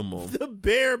bare minimum. The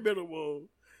bare minimum.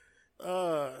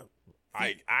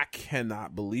 I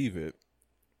cannot believe it.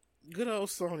 Good old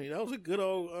Sony. That was a good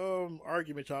old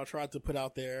argument y'all tried to put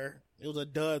out there. It was a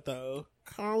dud, though.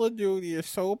 Call of Duty is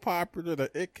so popular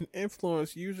that it can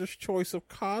influence users' choice of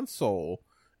console.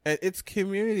 And its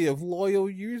community of loyal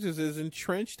users is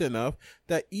entrenched enough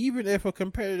that even if a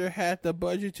competitor had the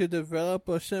budget to develop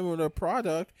a similar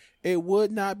product, it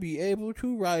would not be able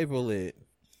to rival it.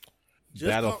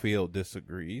 Battlefield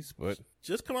disagrees, but...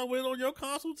 Just come out with it on your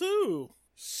console, too.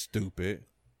 Stupid.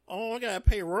 Oh, I gotta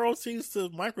pay royalties to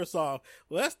Microsoft.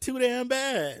 Well, that's too damn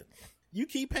bad. You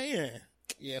keep paying.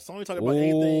 Yeah, Sony talking about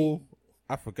anything.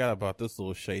 I forgot about this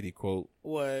little shady quote.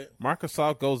 What?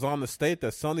 Microsoft goes on to state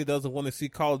that Sony doesn't want to see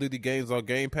Call of Duty games on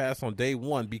Game Pass on day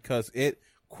one because it,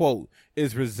 quote,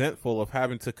 is resentful of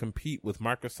having to compete with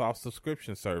Microsoft's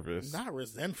subscription service. Not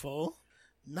resentful.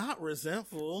 Not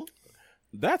resentful.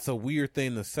 That's a weird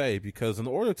thing to say because in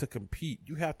order to compete,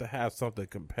 you have to have something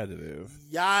competitive.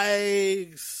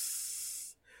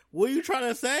 Yikes. What are you trying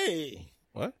to say?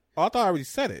 What? Oh, I thought I already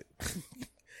said it.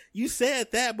 You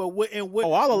said that, but what? And what?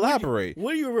 Oh, I'll elaborate.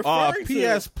 What are you referring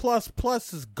to? PS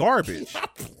Plus is garbage.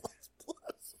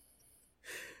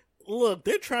 Look,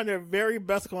 they're trying their very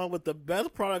best to come up with the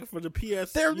best product for the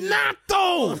PS. They're not,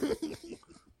 though.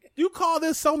 You call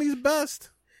this Sony's best?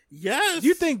 Yes.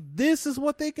 You think this is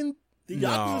what they can? The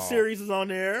Yakuza series is on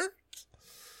there.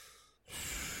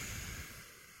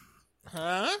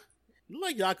 Huh? You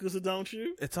like Yakuza, don't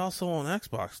you? It's also on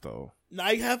Xbox, though. Now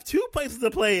you have 2 places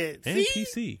to play it. And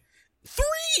PC.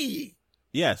 3!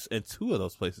 Yes, and 2 of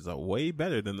those places are way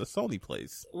better than the Sony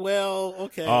place. Well,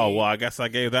 okay. Oh, well, I guess I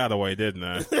gave that away, didn't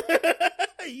I?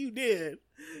 You did.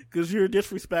 Because you're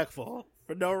disrespectful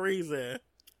for no reason.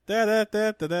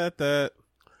 Ba-da-ba.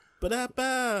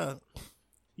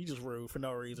 You just rude for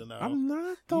no reason, though. I'm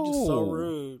not, though. You just so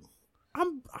rude.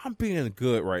 I'm being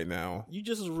good right now. You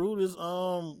just as rude as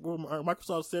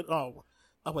Microsoft said. Oh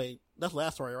wait, that's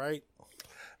last story, right?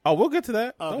 Oh, we'll get to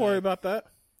that. Okay. Don't worry about that.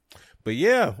 But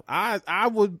yeah, I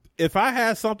would if I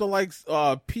had something like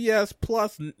PS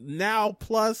Plus, Now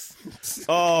Plus,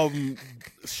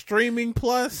 Streaming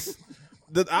Plus,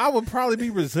 that I would probably be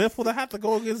resentful to have to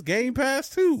go against Game Pass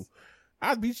too.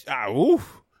 I'd be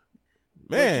oof.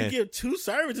 Man, but you get 2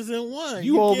 services in one.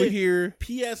 You over here,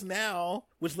 PS Now,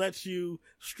 which lets you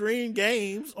stream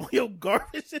games on your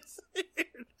garbage.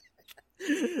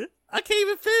 I can't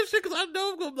even finish it because I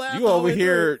know I'm gonna blast. You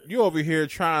over here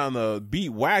trying to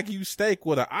beat Wagyu steak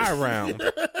with an eye round.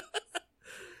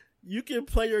 You can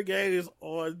play your games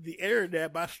on the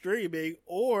internet by streaming,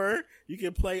 or you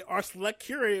can play our select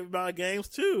curated amount of games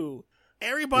too.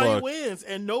 Everybody wins,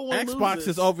 and no one Xbox loses.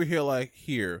 is over here like,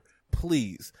 here,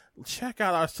 please check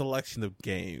out our selection of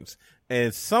games,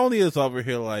 and Sony is over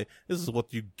here like, this is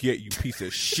what you get, you piece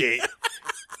of shit.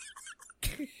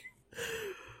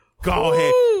 Go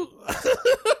ahead.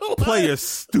 Play your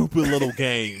stupid little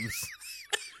games.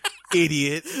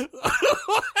 Idiot.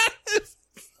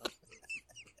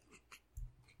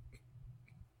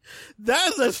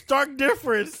 That is a stark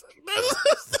difference.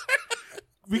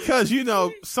 Because,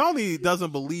 Sony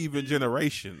doesn't believe in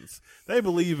generations. They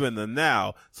believe in the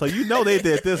now. So they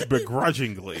did this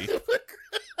begrudgingly.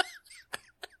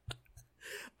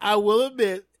 I will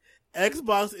admit,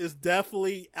 Xbox is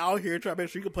definitely out here trying to make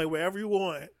sure you can play wherever you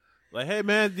want. Like, hey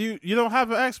man, you don't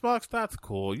have an Xbox? That's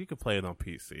cool. You can play it on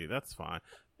PC. That's fine.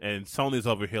 And Sony's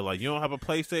over here like, you don't have a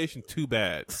PlayStation? Too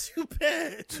bad. Too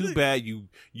bad. Too bad, you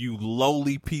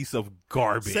lowly piece of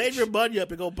garbage. Save your money up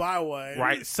and go buy one.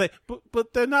 Right.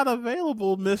 But they're not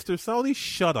available, Mr. Sony.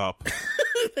 Shut up.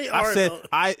 They are. I said,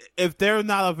 if they're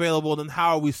not available, then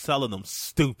how are we selling them?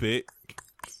 Stupid.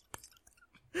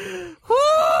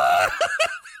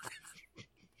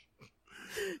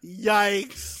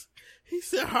 Yikes. He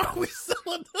said, how are we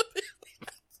selling them?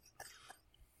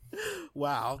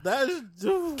 Wow, that is...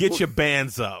 Get your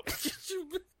bands up.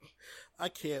 I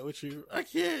can't with you. I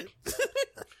can't. This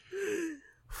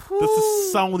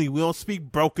is Sony. We don't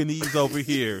speak brokenese over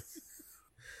here.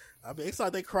 I mean, it's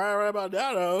like they crying right about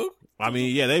that, though. I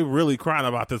mean, yeah, they really crying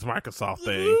about this Microsoft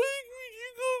thing.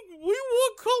 We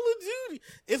want Call of Duty.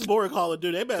 It's boring Call of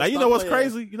Duty. They better Now, you stop know what's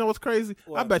playing. crazy? You know what's crazy?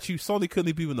 What? I bet you Sony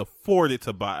couldn't even afford it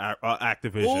to buy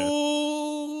Activision.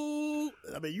 Ooh.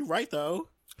 I mean, you're right, though.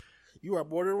 You are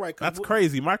more than right. That's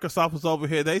crazy. Microsoft was over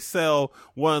here. They sell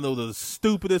one of the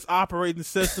stupidest operating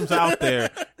systems out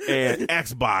there and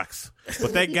Xbox.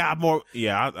 But they got more.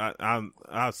 Yeah,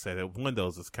 I'll say that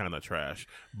Windows is kind of trash.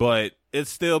 But it's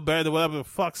still better than whatever the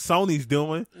fuck Sony's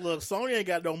doing. Look, Sony ain't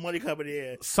got no money coming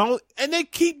in. And they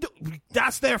keep.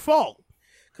 That's their fault.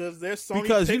 Because their Sony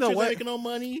Because Pictures you know what? ain't making no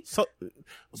money. So,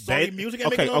 Sony Music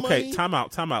ain't making no money. Time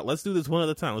out. Let's do this one at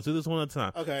a time.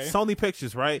 Okay. Sony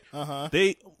Pictures, right? Uh-huh.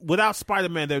 They without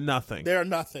Spider-Man, they're nothing. They're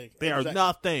nothing. They are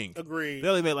nothing. Agreed. They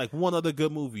only made like one other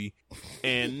good movie,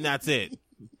 and that's it.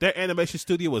 Their animation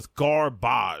studio was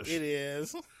garbage. It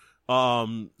is.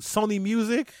 Sony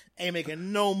Music Ain't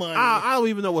making no money. I don't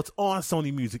even know what's on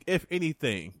Sony Music, if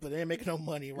anything. But they ain't making no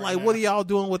money right Like, now. what are y'all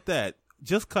doing with that?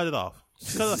 Just cut it off.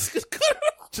 Just cut it off. Just cut it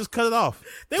off. Just cut it off.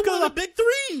 They Just cut one it of the off. big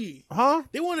three. Huh?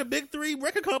 They one of the big three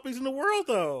record companies in the world,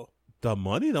 though. The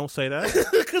money don't say that.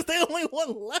 Because they only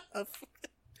one left.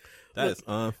 That is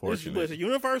unfortunate. It's a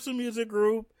Universal Music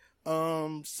Group,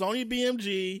 Sony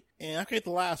BMG, and I forget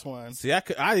the last one. See, I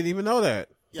didn't even know that.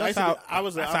 Yeah, That's how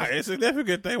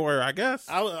insignificant they were, I guess.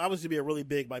 I was to be a really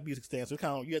big by music stand, so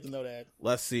you have to know that.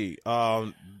 Let's see.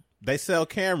 They sell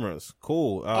cameras.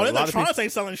 Cool. They a lot of Electronics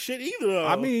ain't selling shit either, though.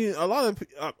 I mean, a lot of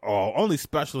only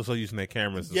specialists are using their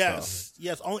cameras. And stuff.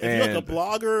 Yes. Only, if you're like a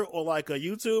blogger or like a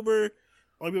YouTuber,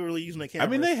 only people really using their cameras.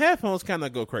 I mean, their headphones kind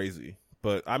of go crazy,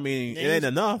 but I mean, it ain't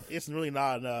enough. It's really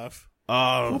not enough.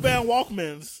 Who banned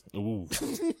Walkmans? Ooh.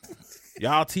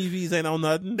 Y'all TVs ain't on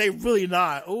nothing. They really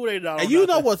not. Ooh, they not. And you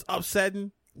know what's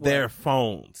upsetting? Their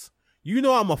phones. You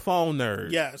know I'm a phone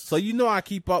nerd. Yes. So you know I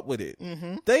keep up with it.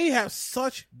 Mm-hmm. They have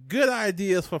such good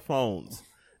ideas for phones.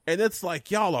 And it's like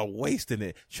y'all are wasting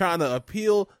it trying to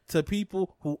appeal to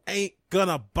people who ain't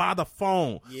gonna buy the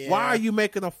phone. Yeah. Why are you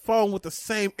making a phone with the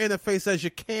same interface as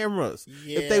your cameras?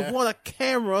 Yeah. If they want a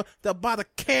camera, they'll buy the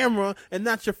camera and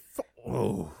not your phone.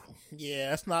 Oh. Yeah,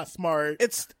 that's not smart.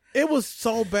 It was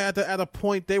so bad that at a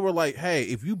point they were like, hey,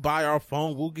 if you buy our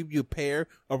phone, we'll give you a pair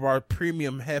of our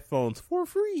premium headphones for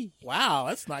free. Wow,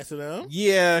 that's nice of them.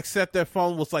 Yeah, except their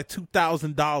phone was like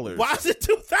 $2,000. Why is it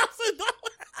 $2,000?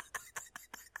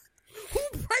 Who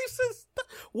prices?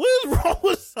 What is wrong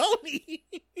with Sony?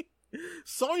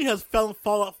 Sony has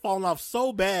fallen off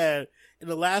so bad in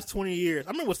the last 20 years.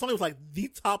 I remember when Sony was like the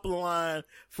top of the line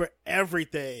for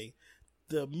everything.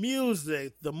 The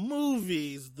music, the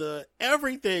movies, the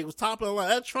everything was top of the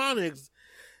line. Electronics,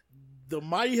 the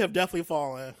mighty have definitely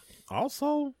fallen.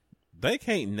 Also, they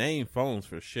can't name phones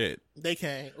for shit. They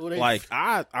can't. Like,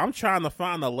 I'm trying to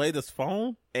find the latest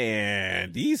phone,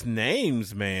 and these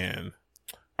names, man.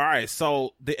 All right,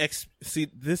 so this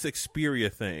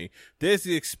Xperia thing. There's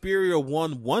the Xperia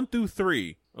 1 through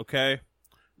 3, okay?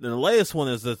 Then the latest one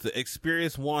is the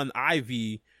Xperia 1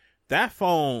 IV. That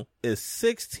phone is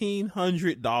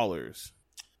 $1,600.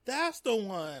 That's the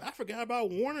one. I forgot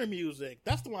about Warner Music.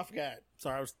 That's the one I forgot.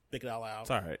 Sorry, I was thinking out loud.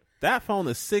 It's all right. That phone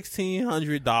is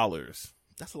 $1,600.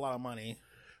 That's a lot of money.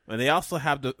 And they also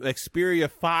have the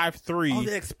Xperia 5.3. Oh,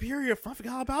 the Xperia. I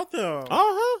forgot about them.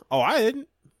 Uh-huh. Oh, I didn't.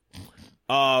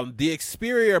 The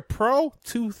Xperia Pro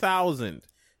 2000.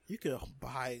 You could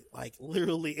buy, like,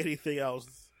 literally anything else.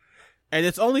 And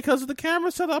it's only because of the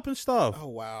camera setup and stuff. Oh,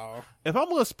 wow. If I'm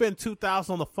gonna spend $2,000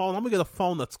 on the phone, I'm gonna get a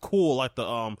phone that's cool, like the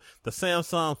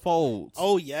Samsung Folds.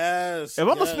 Oh, yes. If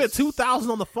I'm gonna spend $2,000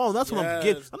 on the phone, that's what I'm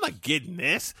getting. Yes. I'm not getting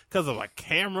this because of a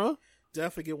camera.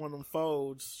 Definitely get one of them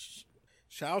folds.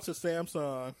 Shout out to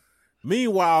Samsung.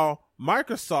 Meanwhile,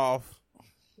 Microsoft,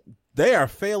 they are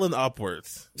failing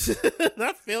upwards.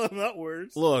 Not failing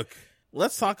upwards. Look,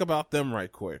 let's talk about them right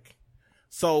quick.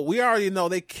 So we already know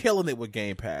they killing it with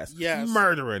Game Pass. Yes.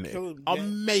 Murdering it.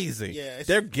 Amazing. Yeah,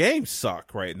 their games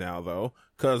suck right now, though,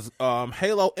 because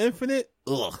Halo Infinite,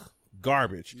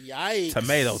 garbage. Yikes.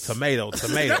 Tomato.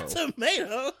 Not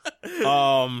tomato.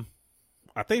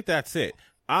 I think that's it.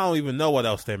 I don't even know what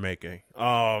else they're making.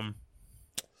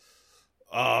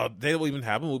 They don't even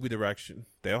have a movie direction.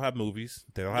 They don't have movies.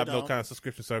 They don't have no kind of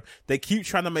subscription service. They keep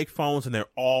trying to make phones, and they're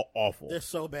all awful. They're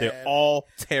so bad. They're all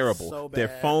terrible. So bad. Their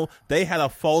phone, they had a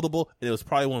foldable, and it was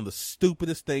probably one of the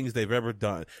stupidest things they've ever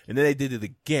done. And then they did it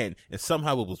again, and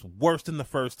somehow it was worse than the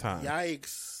first time.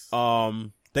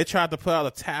 Yikes. They tried to put out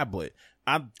a tablet.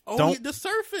 The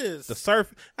Surface.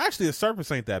 Actually, the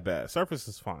Surface ain't that bad. Surface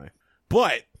is fine.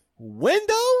 But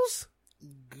Windows?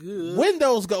 Good.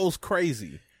 Windows goes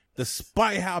crazy.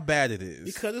 despite how bad it is.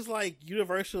 Because it's like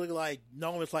universally like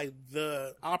known as like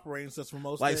the operating system for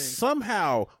most Like things.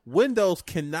 somehow Windows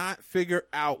cannot figure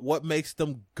out what makes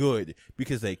them good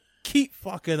because they keep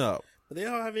fucking up. But they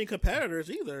don't have any competitors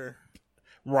either.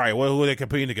 Right, what who are they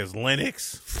competing against?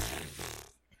 Linux?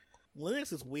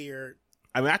 Linux is weird.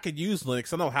 I mean, I could use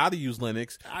Linux. I know how to use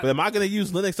Linux. But am I going to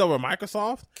use Linux over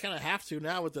Microsoft? Kind of have to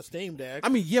now with the Steam Deck. I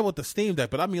mean, yeah, with the Steam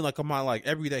Deck, but I mean like on my like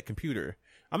everyday computer.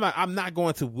 I'm not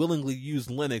going to willingly use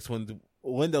Linux when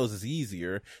Windows is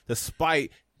easier,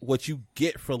 despite what you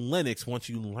get for Linux once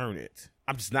you learn it.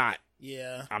 I'm just not.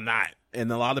 Yeah. I'm not. And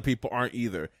a lot of people aren't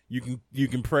either. You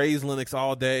can praise Linux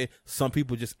all day. Some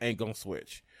people just ain't going to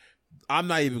switch. I'm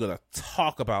not even going to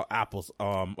talk about Apple's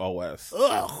OS.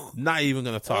 Ugh. Not even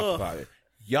going to talk about it.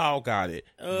 Y'all got it.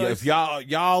 If Ugh.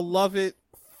 y'all love it,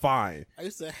 fine. I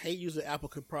used to hate using Apple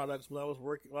products when I was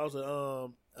working. When I was a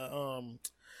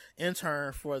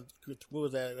intern for what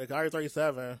was that? Like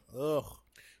i37. Ugh.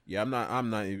 Yeah, I'm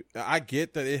not even, I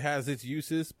get that it has its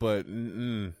uses, but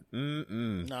No,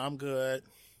 I'm good.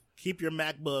 Keep your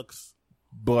MacBooks.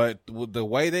 But with the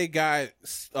way they got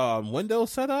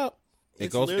Windows set up, it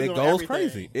It's goes literally on everything.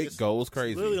 crazy. It goes It's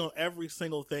crazy. literally on every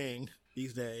single thing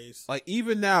these days. Like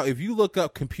even now, if you look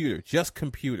up computer, just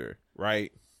computer,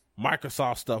 right?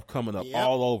 Microsoft stuff coming up Yep.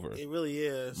 all over. It really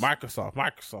is.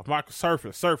 Microsoft,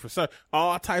 Surface.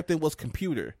 All I typed in was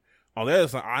computer. Oh,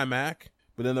 there's an iMac,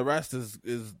 but then the rest is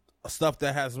stuff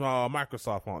that has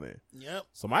Microsoft on it. Yep.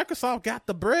 So Microsoft got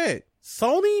the bread.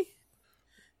 Sony,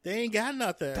 They ain't got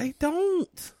nothing. they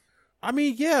don't. I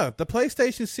mean, yeah, the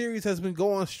PlayStation series has been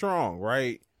going strong,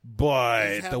 right?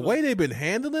 But the way they've been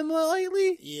handling it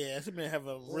lately, Yeah, it's been having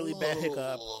a really bad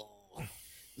hiccup.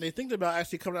 They think about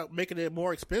actually coming out making it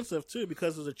more expensive too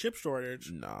because of the chip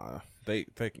shortage. nah, they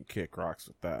can kick rocks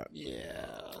with that.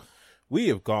 Yeah, We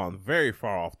have gone very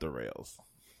far off the rails.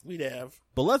 we'd have.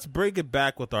 But let's bring it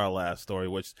back with our last story,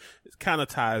 which kind of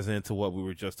ties into what we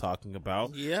were just talking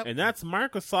about. Yep. And that's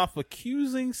Microsoft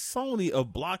accusing Sony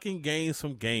of blocking games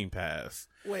from Game Pass.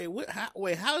 Wait, what? How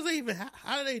does they even?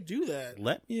 How do they do that?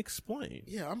 Let me explain.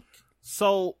 Yeah,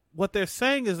 So what they're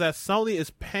saying is that Sony is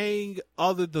paying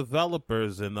other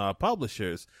developers and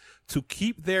publishers to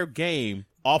keep their game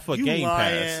off of you Game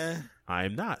lying. Pass. I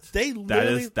am not. They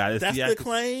literally. That's the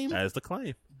claim. That is the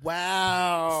claim.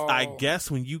 Wow. I guess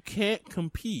when you can't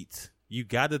compete, you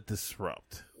got to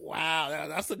disrupt. Wow,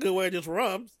 that's a good way to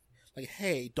disrupt. Like,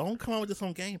 hey, don't come on with this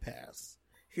on Game Pass.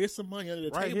 Here's some money under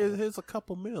the Right, table. here's a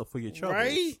couple mil for your troubles.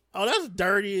 Right? Oh, that's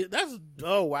dirty.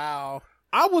 Oh, wow.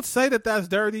 I would say that that's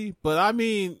dirty, but I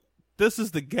mean, this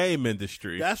is the game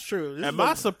industry. That's true. Am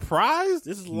I surprised?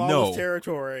 This is lawless No.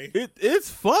 territory. It's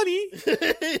funny,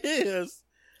 It is.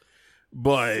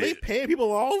 but They paying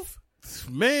people off?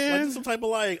 Like man, this some type of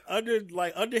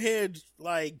underhead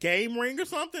game ring or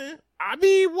something? I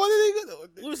mean, what are they gonna?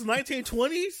 It was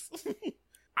 1920s.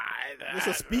 It's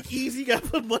a speakeasy. Got to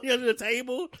put money under the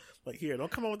table. Like, here,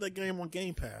 don't come on with that game on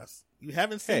Game Pass. You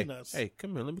haven't Hey, seen us, hey,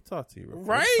 come here. Let me talk to you. Real quick.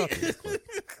 right? Let me talk to you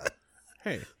real quick.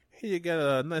 Hey, here you got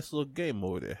a nice little game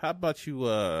over there. How about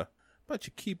you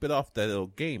keep it off that little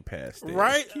Game Pass there?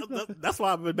 Right? Keep it That's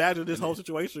why I've imagined this whole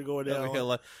situation going over here, down.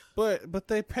 like, but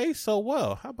they pay so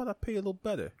well. How about I pay a little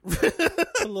better?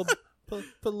 Put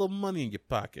a little money in your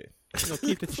pocket.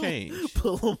 Keep the change. Put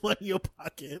a little money in your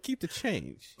pocket. Keep the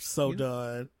change. So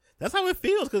done. That's how it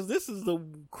feels because this is the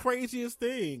craziest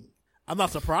thing. I'm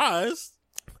not surprised.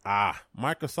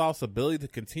 Microsoft's ability to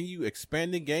continue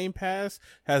expanding Game Pass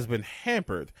has been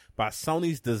hampered by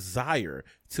Sony's desire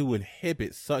to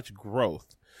inhibit such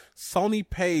growth. Sony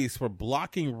pays for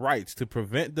blocking rights to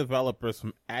prevent developers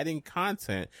from adding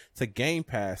content to Game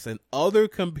Pass and other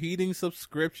competing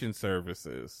subscription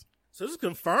services. So this is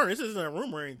confirmed. This isn't a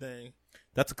rumor or anything.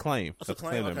 That's a claim. That's a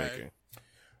claim, they're okay. making.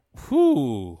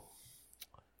 Whew.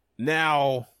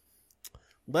 Now,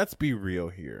 let's be real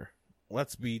here.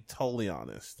 Let's be totally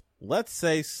honest. Let's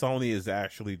say Sony is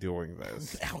actually doing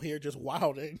this. Out here just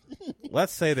wilding.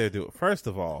 Let's say they do it. First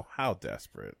of all, how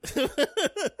desperate.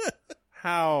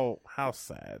 How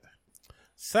sad.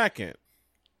 Second,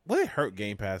 would it hurt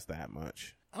Game Pass that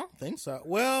much? I don't think so.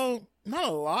 Well, not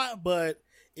a lot, but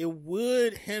it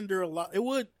would hinder a lot. It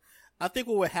would. I think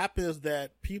what would happen is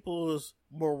that people's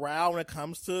morale when it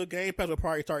comes to Game Pass will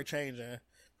probably start changing.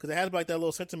 Because it has like that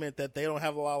little sentiment that they don't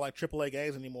have a lot of like AAA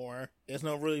games anymore. There's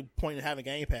no really point in having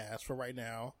Game Pass for right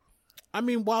now. I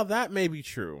mean, while that may be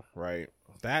true, right?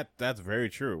 That's very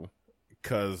true.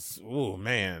 Because, oh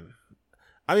man,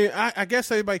 I mean, I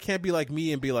guess everybody can't be like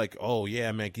me and be like, oh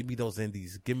yeah, man, give me those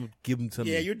indies, give them to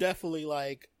me. Yeah, you're definitely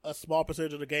like a small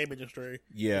percentage of the game industry.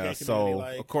 Yeah, so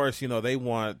of course, they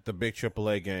want the big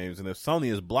AAA games, and if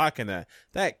Sony is blocking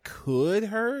that could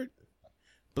hurt.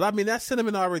 But I mean, that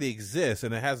sentiment already exists,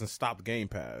 and it hasn't stopped Game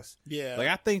Pass. Yeah, like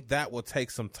I think that will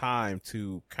take some time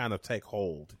to kind of take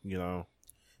hold.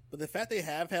 But the fact they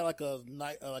have had like a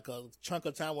chunk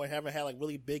of time where they haven't had like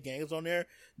really big games on there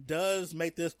does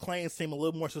make this claim seem a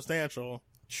little more substantial.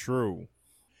 True.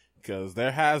 Because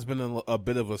there has been a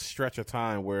bit of a stretch of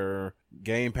time where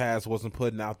Game Pass wasn't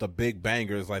putting out the big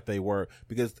bangers like they were.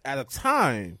 Because at a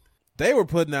time, they were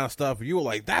putting out stuff and you were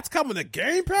like, that's coming to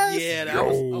Game Pass? Yeah, I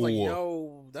was like,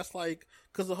 yo, that's like,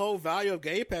 because the whole value of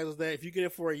Game Pass is that if you get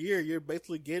it for a year, you're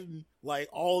basically getting like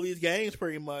all these games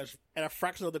pretty much at a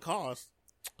fraction of the cost.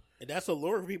 And that's a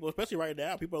lure for people, especially right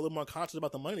now. People are a little more conscious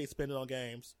about the money they spend on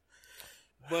games.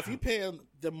 But if you pay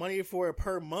the money for it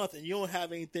per month and you don't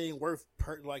have anything worth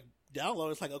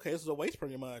download, it's like, okay, this is a waste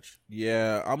pretty much.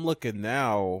 Yeah, I'm looking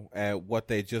now at what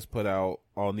they just put out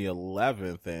on the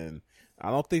 11th, and I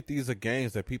don't think these are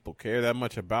games that people care that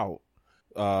much about.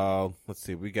 Let's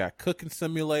see, we got Cooking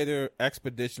Simulator,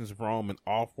 Expeditions Rome, and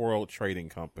Off-World Trading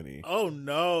Company. Oh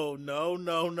no.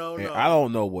 I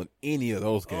don't know what any of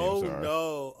those games are.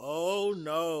 Oh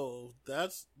no.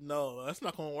 That's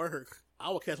not gonna work. I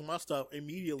would cancel my stuff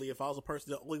immediately if I was a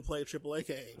person that only played AAA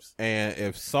games. And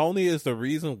if Sony is the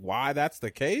reason why that's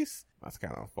the case, that's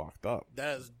kind of fucked up.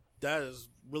 That is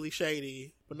really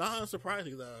shady, but not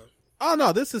unsurprising though. Oh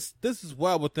no, this is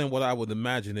well within what I would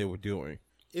imagine they were doing.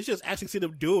 It's just actually see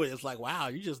them do it. It's like, wow,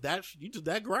 you just that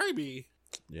grimy.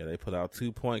 Yeah, they put out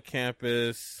 2 Point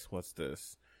Campus. What's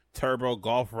this? Turbo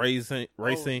Golf Racing,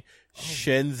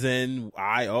 Shenzhen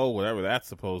IO, whatever that's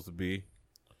supposed to be.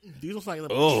 These don't sound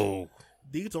like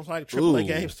these don't sound like AAA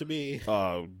games to me.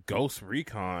 Ghost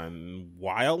Recon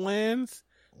Wildlands,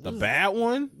 the bad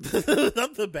one,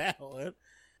 not the bad one.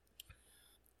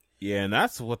 Yeah, and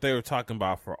that's what they were talking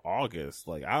about for August.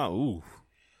 Like,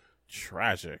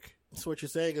 tragic. So what you're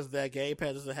saying is that Game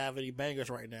Pass doesn't have any bangers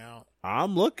right now.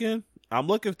 I'm looking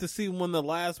to see when the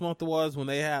last month was when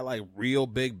they had like real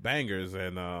big bangers,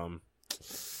 and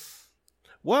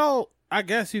well, I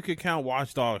guess you could count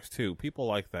Watch Dogs 2. People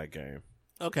like that game.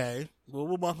 Okay, well,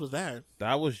 what month was that?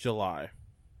 That was July.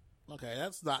 Okay,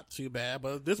 that's not too bad,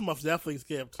 but this month definitely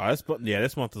skipped.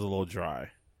 This month is a little dry.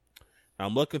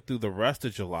 I'm looking through the rest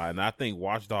of July, and I think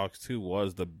Watch Dogs 2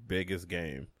 was the biggest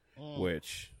game,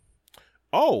 which...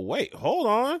 Oh, wait, hold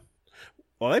on.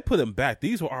 Well, they put them back.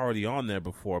 These were already on there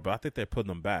before, but I think they're putting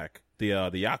them back. The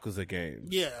Yakuza games.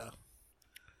 Yeah.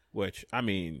 Which, I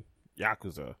mean,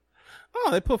 Yakuza.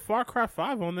 Oh, they put Far Cry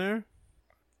 5 on there.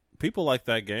 People like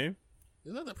that game.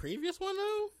 Isn't that the previous one,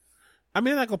 though? I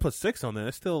mean, they're not going to put 6 on there.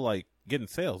 They're still, like, getting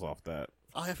sales off that.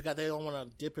 Oh, I forgot they don't want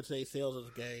to dip into their sales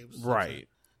of the games. Right.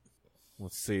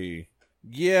 Let's see.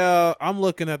 Yeah, I'm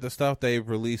looking at the stuff they've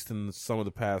released in some of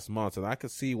the past months, and I can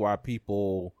see why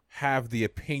people have the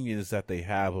opinions that they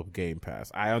have of Game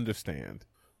Pass. I understand.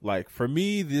 Like, for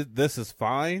me, this is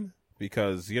fine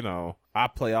because, I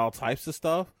play all types of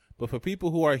stuff. But for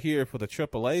people who are here for the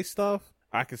AAA stuff,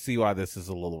 I can see why this is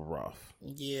a little rough.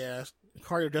 Yeah, it's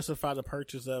hard to justify the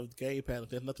purchase of Game Pass if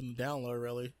there's nothing to download,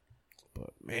 really.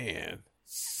 But, man,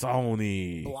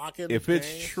 Sony. Blocking if it's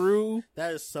games, true.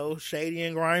 That is so shady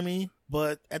and grimy.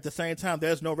 But at the same time,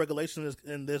 there's no regulation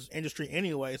in this industry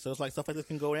anyway. So it's like stuff like this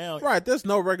can go down. Right. There's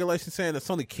no regulation saying that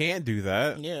Sony can't do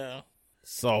that. Yeah.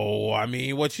 So, I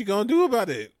mean, what you going to do about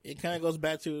it? It kind of goes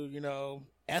back to,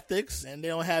 ethics, and they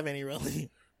don't have any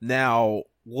really. Now,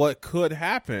 what could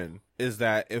happen is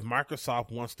that if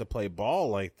Microsoft wants to play ball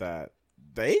like that,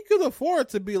 they could afford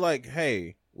to be like,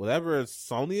 hey, whatever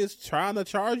Sony is trying to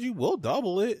charge you, we'll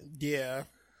double it. Yeah.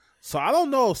 So I don't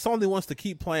know if Sony wants to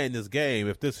keep playing this game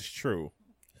if this is true.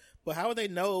 But how would they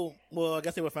know? Well, I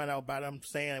guess they would find out by them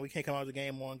saying we can't come out with the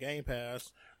game on Game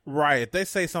Pass. Right. If they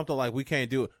say something like we can't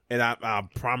do it, and I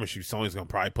promise you Sony's going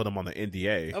to probably put them on the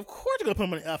NDA. Of course they're going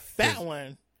to put them on a fat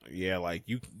one. Yeah, like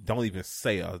you don't even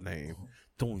say a name.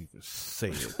 Don't even say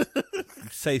it. You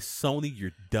say Sony,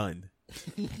 you're done.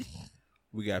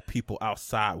 We got people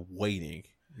outside waiting.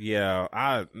 Yeah,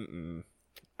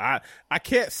 I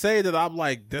can't say that I'm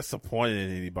like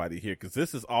disappointed in anybody here because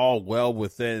this is all well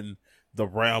within the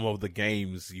realm of the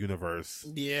games universe.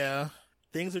 Yeah,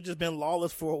 things have just been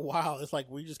lawless for a while. It's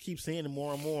like we just keep seeing it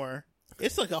more and more.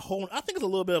 It's like I think it's a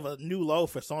little bit of a new low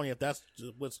for Sony if that's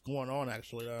what's going on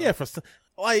actually. Yeah,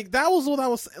 that was what I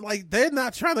was like. They're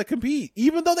not trying to compete,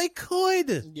 even though they could.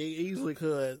 They easily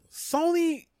could.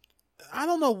 Sony, I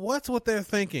don't know what's what they're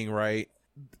thinking. Right.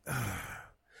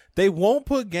 They won't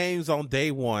put games on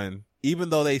day one, even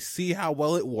though they see how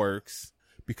well it works,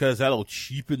 because that'll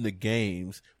cheapen the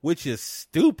games, which is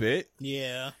stupid.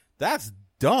 Yeah. That's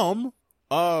dumb.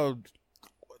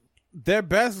 Their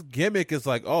best gimmick is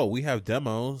like, oh, we have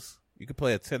demos. You can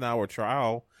play a 10-hour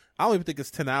trial. I don't even think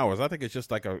it's 10 hours. I think it's just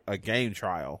like a game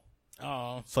trial.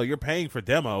 Oh. So you're paying for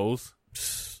demos.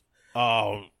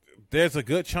 There's a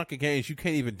good chunk of games you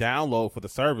can't even download for the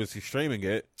service. You're streaming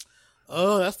it.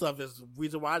 Oh, that stuff is the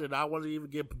reason why I did not want to even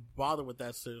get bothered with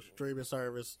that streaming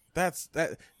service. That's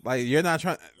that. Like, you're not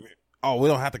trying. Oh, we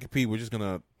don't have to compete. We're just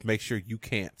gonna make sure you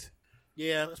can't.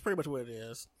 Yeah, that's pretty much what it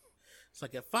is. It's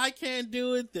like, if I can't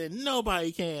do it, then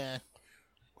nobody can.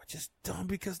 Which is dumb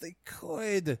because they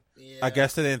could. Yeah. I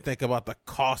guess they didn't think about the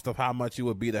cost of how much it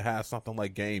would be to have something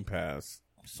like Game Pass.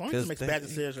 Sony just makes bad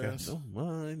decisions.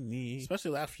 Money.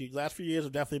 Especially last few years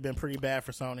have definitely been pretty bad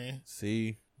for Sony.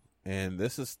 See, and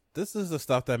this is the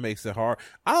stuff that makes it hard.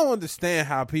 I don't understand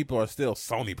how people are still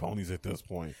Sony ponies at this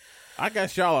point. I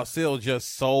guess y'all are still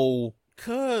just so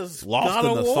lost God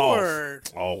in the War.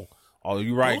 sauce. Oh,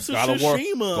 you're right. Ghost of God of War,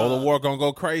 Tsushima. God of War gonna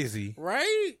go crazy.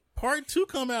 Right? Part 2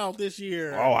 come out this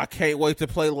year. Oh, I can't wait to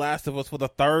play Last of Us for the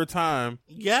third time.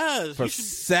 Yes. For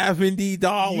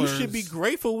 $70. You should be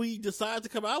grateful we decided to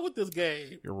come out with this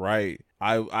game. You're right.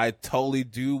 I totally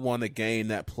do want a game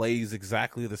that plays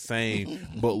exactly the same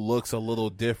but looks a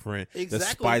little different,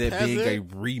 despite it being a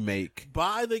remake.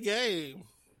 Buy the game.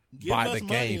 Buy the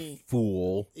game, money.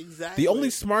 Fool. Exactly. The only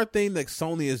smart thing that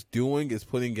Sony is doing is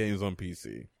putting games on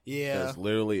PC. Yeah. That's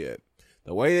literally it.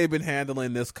 The way they've been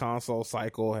handling this console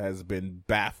cycle has been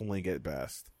baffling at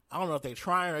best. I don't know if they're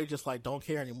trying or they just like don't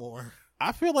care anymore.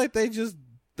 I feel like they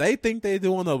think they're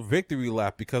doing a victory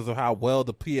lap because of how well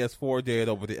the PS4 did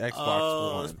over the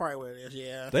Xbox One. That's probably what it is,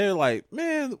 yeah. They're like,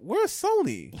 man, we're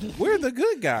Sony. We're the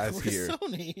good guys here.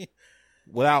 Sony.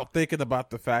 Without thinking about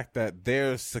the fact that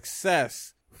their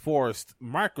success forced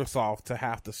Microsoft to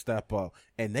have to step up,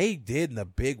 and they did in a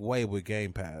big way with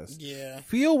Game Pass. Yeah.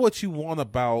 Feel what you want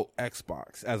about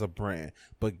Xbox as a brand,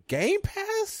 but Game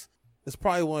Pass is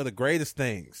probably one of the greatest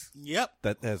things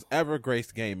that has ever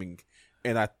graced gaming,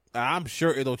 and I'm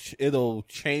sure it'll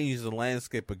change the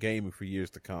landscape of gaming for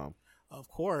years to come. Of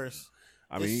course.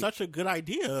 It's mean, such a good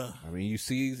idea. I mean, you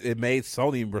see, it made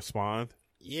Sony respond.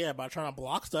 Yeah, by trying to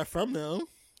block stuff from them.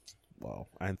 Well,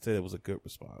 I didn't say it was a good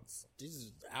response. This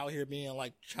is out here being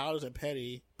like childish and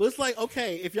petty. But it's like,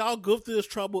 okay, if y'all go through this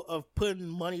trouble of putting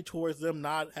money towards them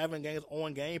not having games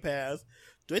on Game Pass,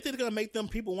 do they think it's going to make them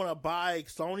people want to buy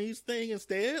Sony's thing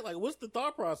instead? Like, what's the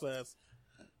thought process?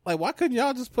 Like, why couldn't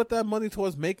y'all just put that money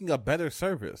towards making a better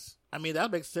service? I mean, that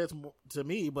makes sense to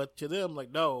me, but to them, like,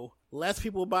 no. Less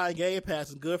people buying Game Pass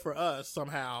is good for us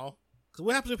somehow. Because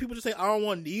what happens if people just say, I don't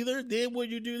want neither? Then what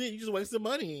you do then? You just waste the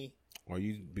money. Or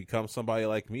you become somebody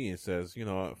like me and says, you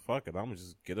know, fuck it, I'm going to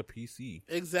just get a PC.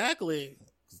 Exactly.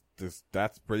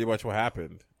 That's pretty much what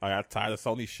happened. I got tired of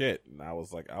Sony shit, and I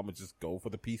was like, I'm going to just go for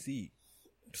the PC.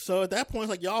 So at that point,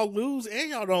 it's like, y'all lose and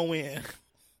y'all don't win.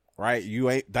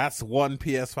 Right? That's one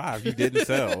PS5 you didn't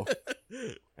sell.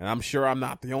 And I'm sure I'm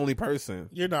not the only person.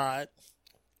 You're not.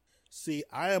 See,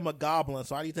 I am a goblin,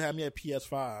 so I need to have me a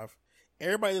PS5.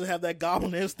 Everybody doesn't have that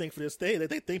goblin instinct for this thing that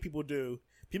they think people do.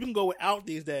 People can go without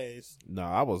these days. No,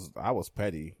 I was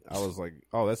petty. I was like,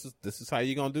 "Oh, this is how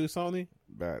you gonna do, Sony?"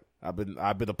 But I've been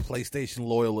a PlayStation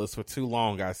loyalist for too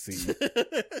long. I see.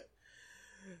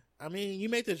 I mean, you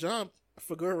make the jump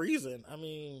for good reason. I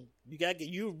mean,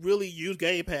 you really use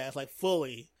Game Pass like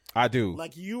fully. I do.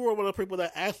 Like, you were one of the people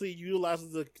that actually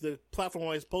utilizes the platform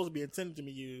when it's supposed to be intended to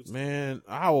be used. Man,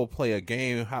 I will play a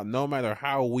game no matter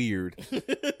how weird.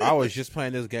 I was just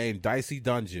playing this game, Dicey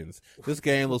Dungeons. This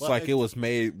game looks like it was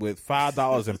made with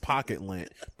 $5 in pocket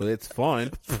lint, but it's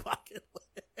fun.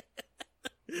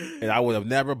 And I would have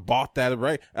never bought that.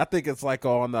 Right? I think it's like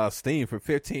on Steam for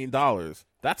 $15.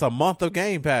 That's a month of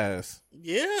Game Pass.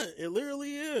 Yeah, it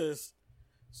literally is.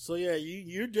 So yeah,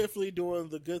 you're definitely doing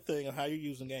the good thing of how you're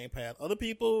using Game Pass. Other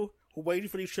people who are waiting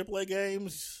for these AAA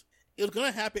games, it was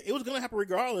gonna happen. It was gonna happen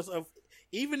regardless of,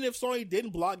 even if Sony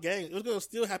didn't block games, it was gonna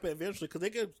still happen eventually because they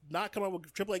could not come up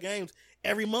with AAA games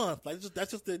every month. Like,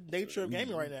 that's just the nature of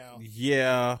gaming right now.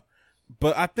 Yeah,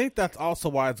 but I think that's also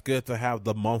why it's good to have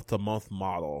the month-to-month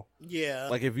model. Yeah,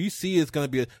 like if you see it's gonna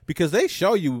be because they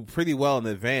show you pretty well in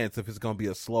advance if it's gonna be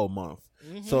a slow month.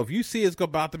 Mm-hmm. So if you see it's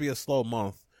about to be a slow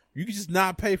month, you can just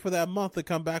not pay for that month and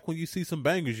come back when you see some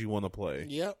bangers you want to play.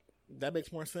 Yep. That makes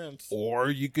more sense. Or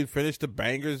you could finish the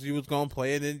bangers you was going to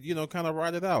play and then, kind of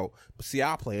ride it out. But see,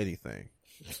 I'll play anything.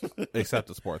 Except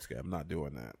the sports game. I'm not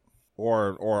doing that.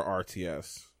 Or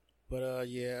RTS. But,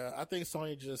 yeah, I think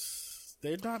Sony just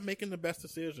They're not making the best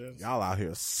decisions. Y'all out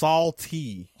here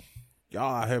salty.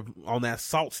 Y'all out here on that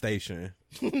salt station.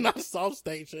 Not Salt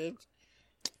Station.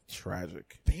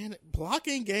 Tragic. Man,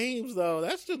 blocking games though,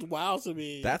 that's just wild to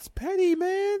me. That's petty,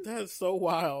 man. That's so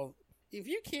wild. If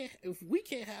we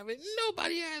can't have it,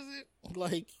 nobody has it.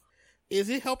 Like, is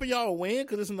it helping y'all win?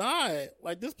 Because it's not.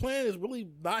 Like, this plan is really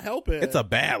not helping. It's a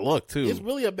bad look too. It's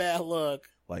really a bad look.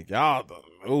 Like y'all,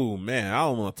 oh man, I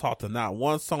don't want to talk to not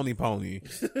one Sony pony.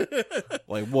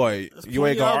 Like, what? There's You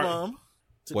ain't plenty gonna. of them.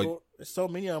 What? There's so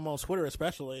many of them on Twitter,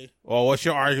 especially. Well, what's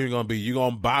your argument gonna be? You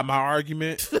gonna buy my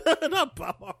argument? Not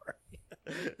by my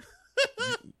argument.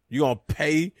 You gonna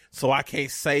pay so I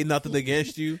can't say nothing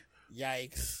against you?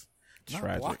 Yikes! Tragic.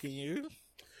 Not blocking you.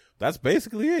 That's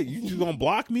basically it. You just gonna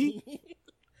block me?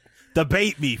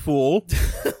 Debate me, fool.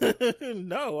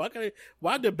 No, I can.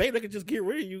 Why debate? I can just get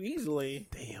rid of you easily.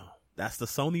 Damn, that's the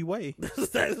Sony way.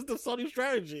 That's the Sony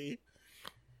strategy.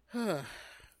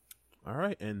 All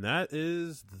right, and that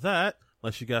is that.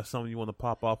 Unless you got something you want to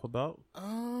pop off about.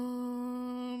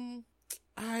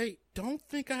 I don't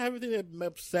think I have anything that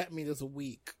upset me this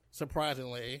week.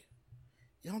 Surprisingly,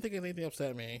 you don't think anything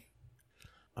upset me?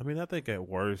 I mean, I think at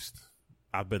worst,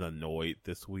 I've been annoyed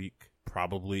this week,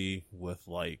 probably with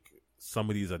like some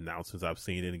of these announcements I've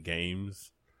seen in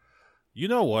games. You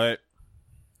know what?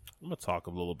 I'm gonna talk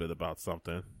a little bit about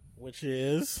something. Which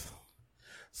is,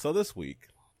 so this week,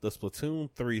 the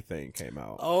Splatoon 3 thing came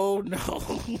out. Oh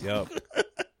no! Yep.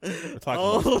 We're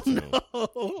talking about Splatoon. No!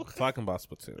 We're talking about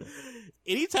Splatoon.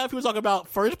 Anytime people talk about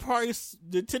first party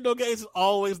Nintendo games, is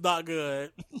always not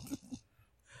good.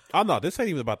 Oh no, this ain't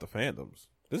even about the fandoms.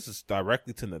 This is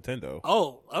directly to Nintendo.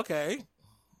 Oh, okay.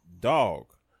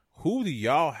 Dog, who do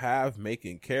y'all have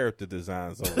making character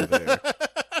designs over there?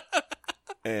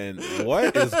 And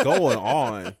what is going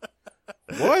on?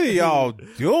 What are y'all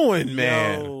doing,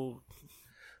 man? Yo.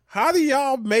 How do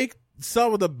y'all make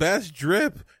some of the best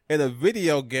drip in a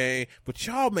video game, but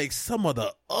y'all make some of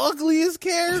the ugliest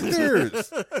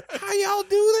characters? How y'all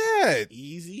do that?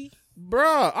 Easy.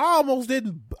 Bruh,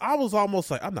 I was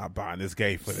almost like, I'm not buying this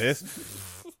game for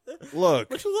this. Look.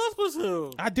 But you love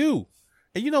Splatoon. I do.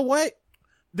 And you know what?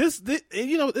 This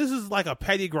is like a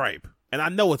petty gripe. And I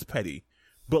know it's petty.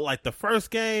 But like the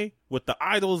first game with the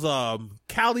idols,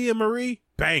 Callie and Marie,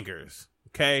 bangers.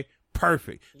 Okay?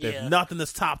 Perfect. Yeah. There's nothing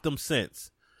that's topped them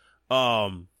since.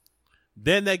 Then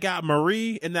they got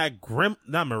Marie and that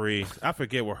not Marie. I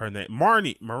forget what her name.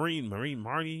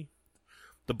 Marnie.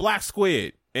 The black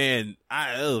squid. And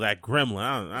that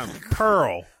gremlin.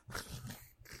 Pearl.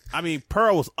 I mean,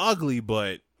 Pearl was ugly,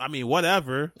 but I mean,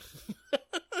 whatever.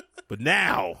 But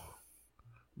now,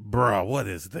 bro, what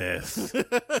is this?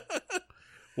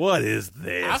 What is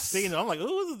this? I've seen it. I'm like,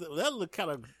 oh, that look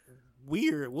kind of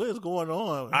weird. What is going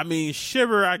on? I mean,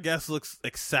 Shiver, I guess, looks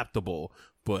acceptable,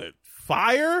 but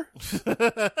Fire?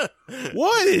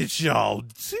 What did y'all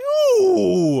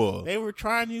do? They were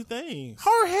trying new things.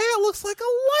 Her hair looks like a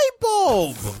light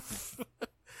bulb.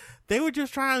 They were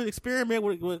just trying to experiment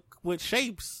with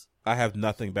shapes. I have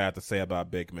nothing bad to say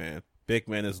about Big Man. Big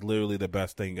Man is literally the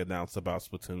best thing announced about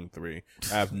Splatoon 3.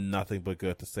 I have nothing but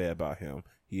good to say about him.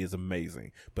 He is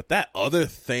amazing. But that other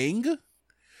thing?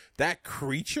 That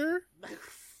creature?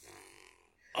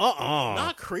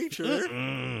 Not creature.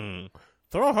 Mm-mm.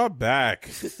 Throw her back.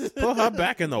 Put her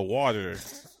back in the water.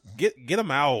 Get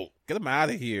him out. Get him out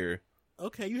of here.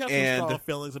 Okay, you have some strong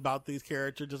feelings about these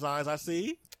character designs, I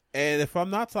see. And if I'm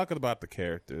not talking about the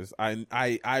characters,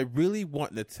 I really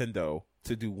want Nintendo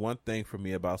to do one thing for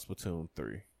me about Splatoon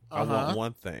 3. I want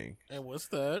one thing. And what's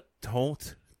that?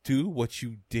 Don't do what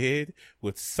you did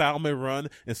with Salmon Run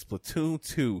and Splatoon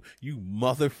 2, you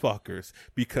motherfuckers.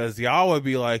 Because y'all would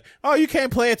be like, oh, you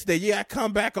can't play it today. You gotta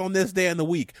come back on this day in the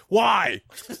week. Why?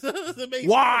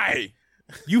 Why?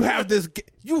 You have this,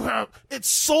 it's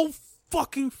so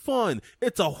fucking fun.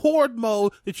 It's a horde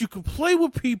mode that you can play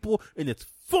with people and it's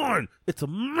fun. It's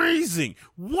amazing.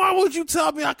 Why would you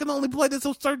tell me I can only play this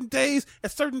on certain days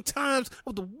at certain times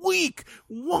of the week?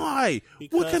 Why?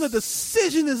 Because what kind of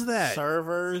decision is that?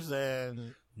 Servers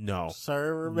and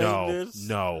server maintenance?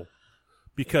 No.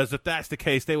 Because if that's the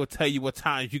case, they would tell you what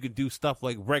times you can do stuff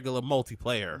like regular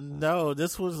multiplayer. No,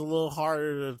 this was a little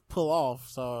harder to pull off,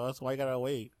 so that's why you gotta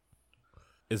wait.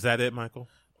 Is that it, Michael?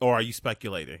 Or are you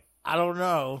speculating? I don't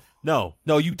know. No,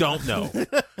 you don't know.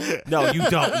 No, you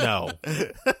don't know.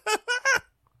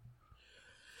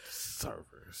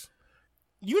 Servers.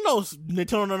 You know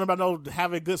Nintendo nothing about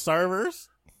having good servers.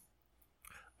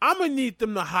 I'm going to need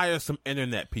them to hire some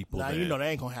internet people. Now, man. you know that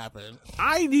ain't going to happen.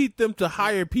 I need them to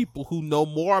hire people who know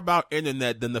more about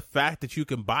internet than the fact that you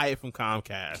can buy it from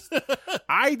Comcast.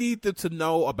 I need them to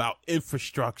know about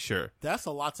infrastructure. That's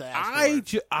a lot to ask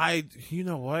for. You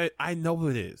know what? I know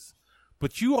it is.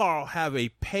 But you all have a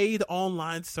paid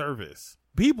online service.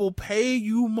 People pay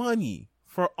you money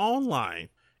for online.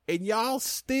 And y'all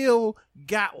still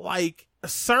got like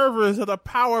servers that are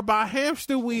powered by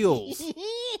hamster wheels.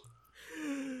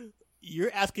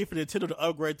 You're asking for Nintendo to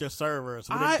upgrade their servers.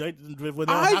 I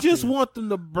just want them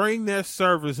to bring their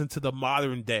servers into the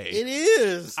modern day. It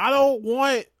is. I don't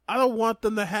want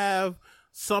them to have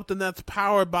something that's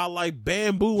powered by like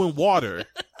bamboo and water.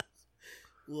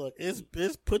 Look, it's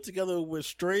put together with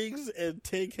strings and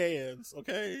tin cans,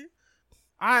 okay?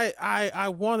 I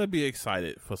want to be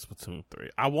excited for Splatoon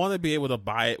 3. I want to be able to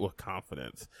buy it with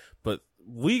confidence. But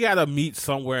we got to meet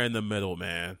somewhere in the middle,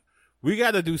 man. We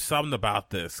got to do something about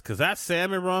this, because that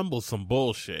salmon run was some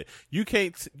bullshit. You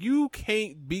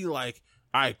can't be like,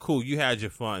 all right, cool, you had your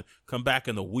fun. Come back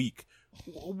in a week.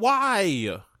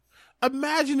 Why?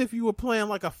 Imagine if you were playing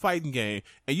like a fighting game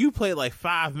and you played like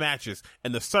 5 matches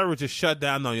and the server just shut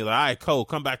down on you. Like, all right, cool,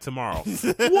 come back tomorrow.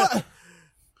 What?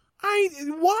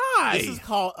 Why? This is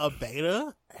called a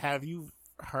beta. Have you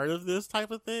heard of this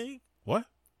type of thing? What?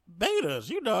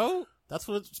 Betas, you know. That's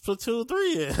what Splatoon 3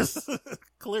 is.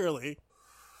 Clearly.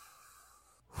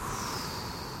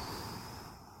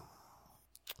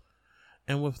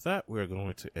 And with that, we're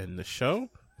going to end the show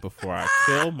before I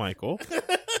kill Michael.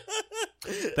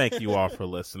 Thank you all for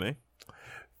listening.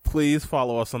 Please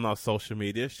follow us on our social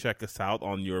medias. Check us out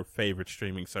on your favorite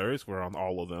streaming service. We're on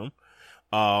all of them.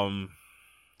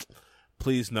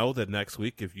 Please know that next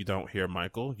week, if you don't hear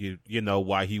Michael, you know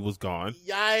why he was gone.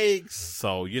 Yikes.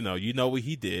 So, you know what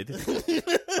he did.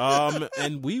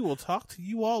 And we will talk to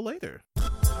you all later.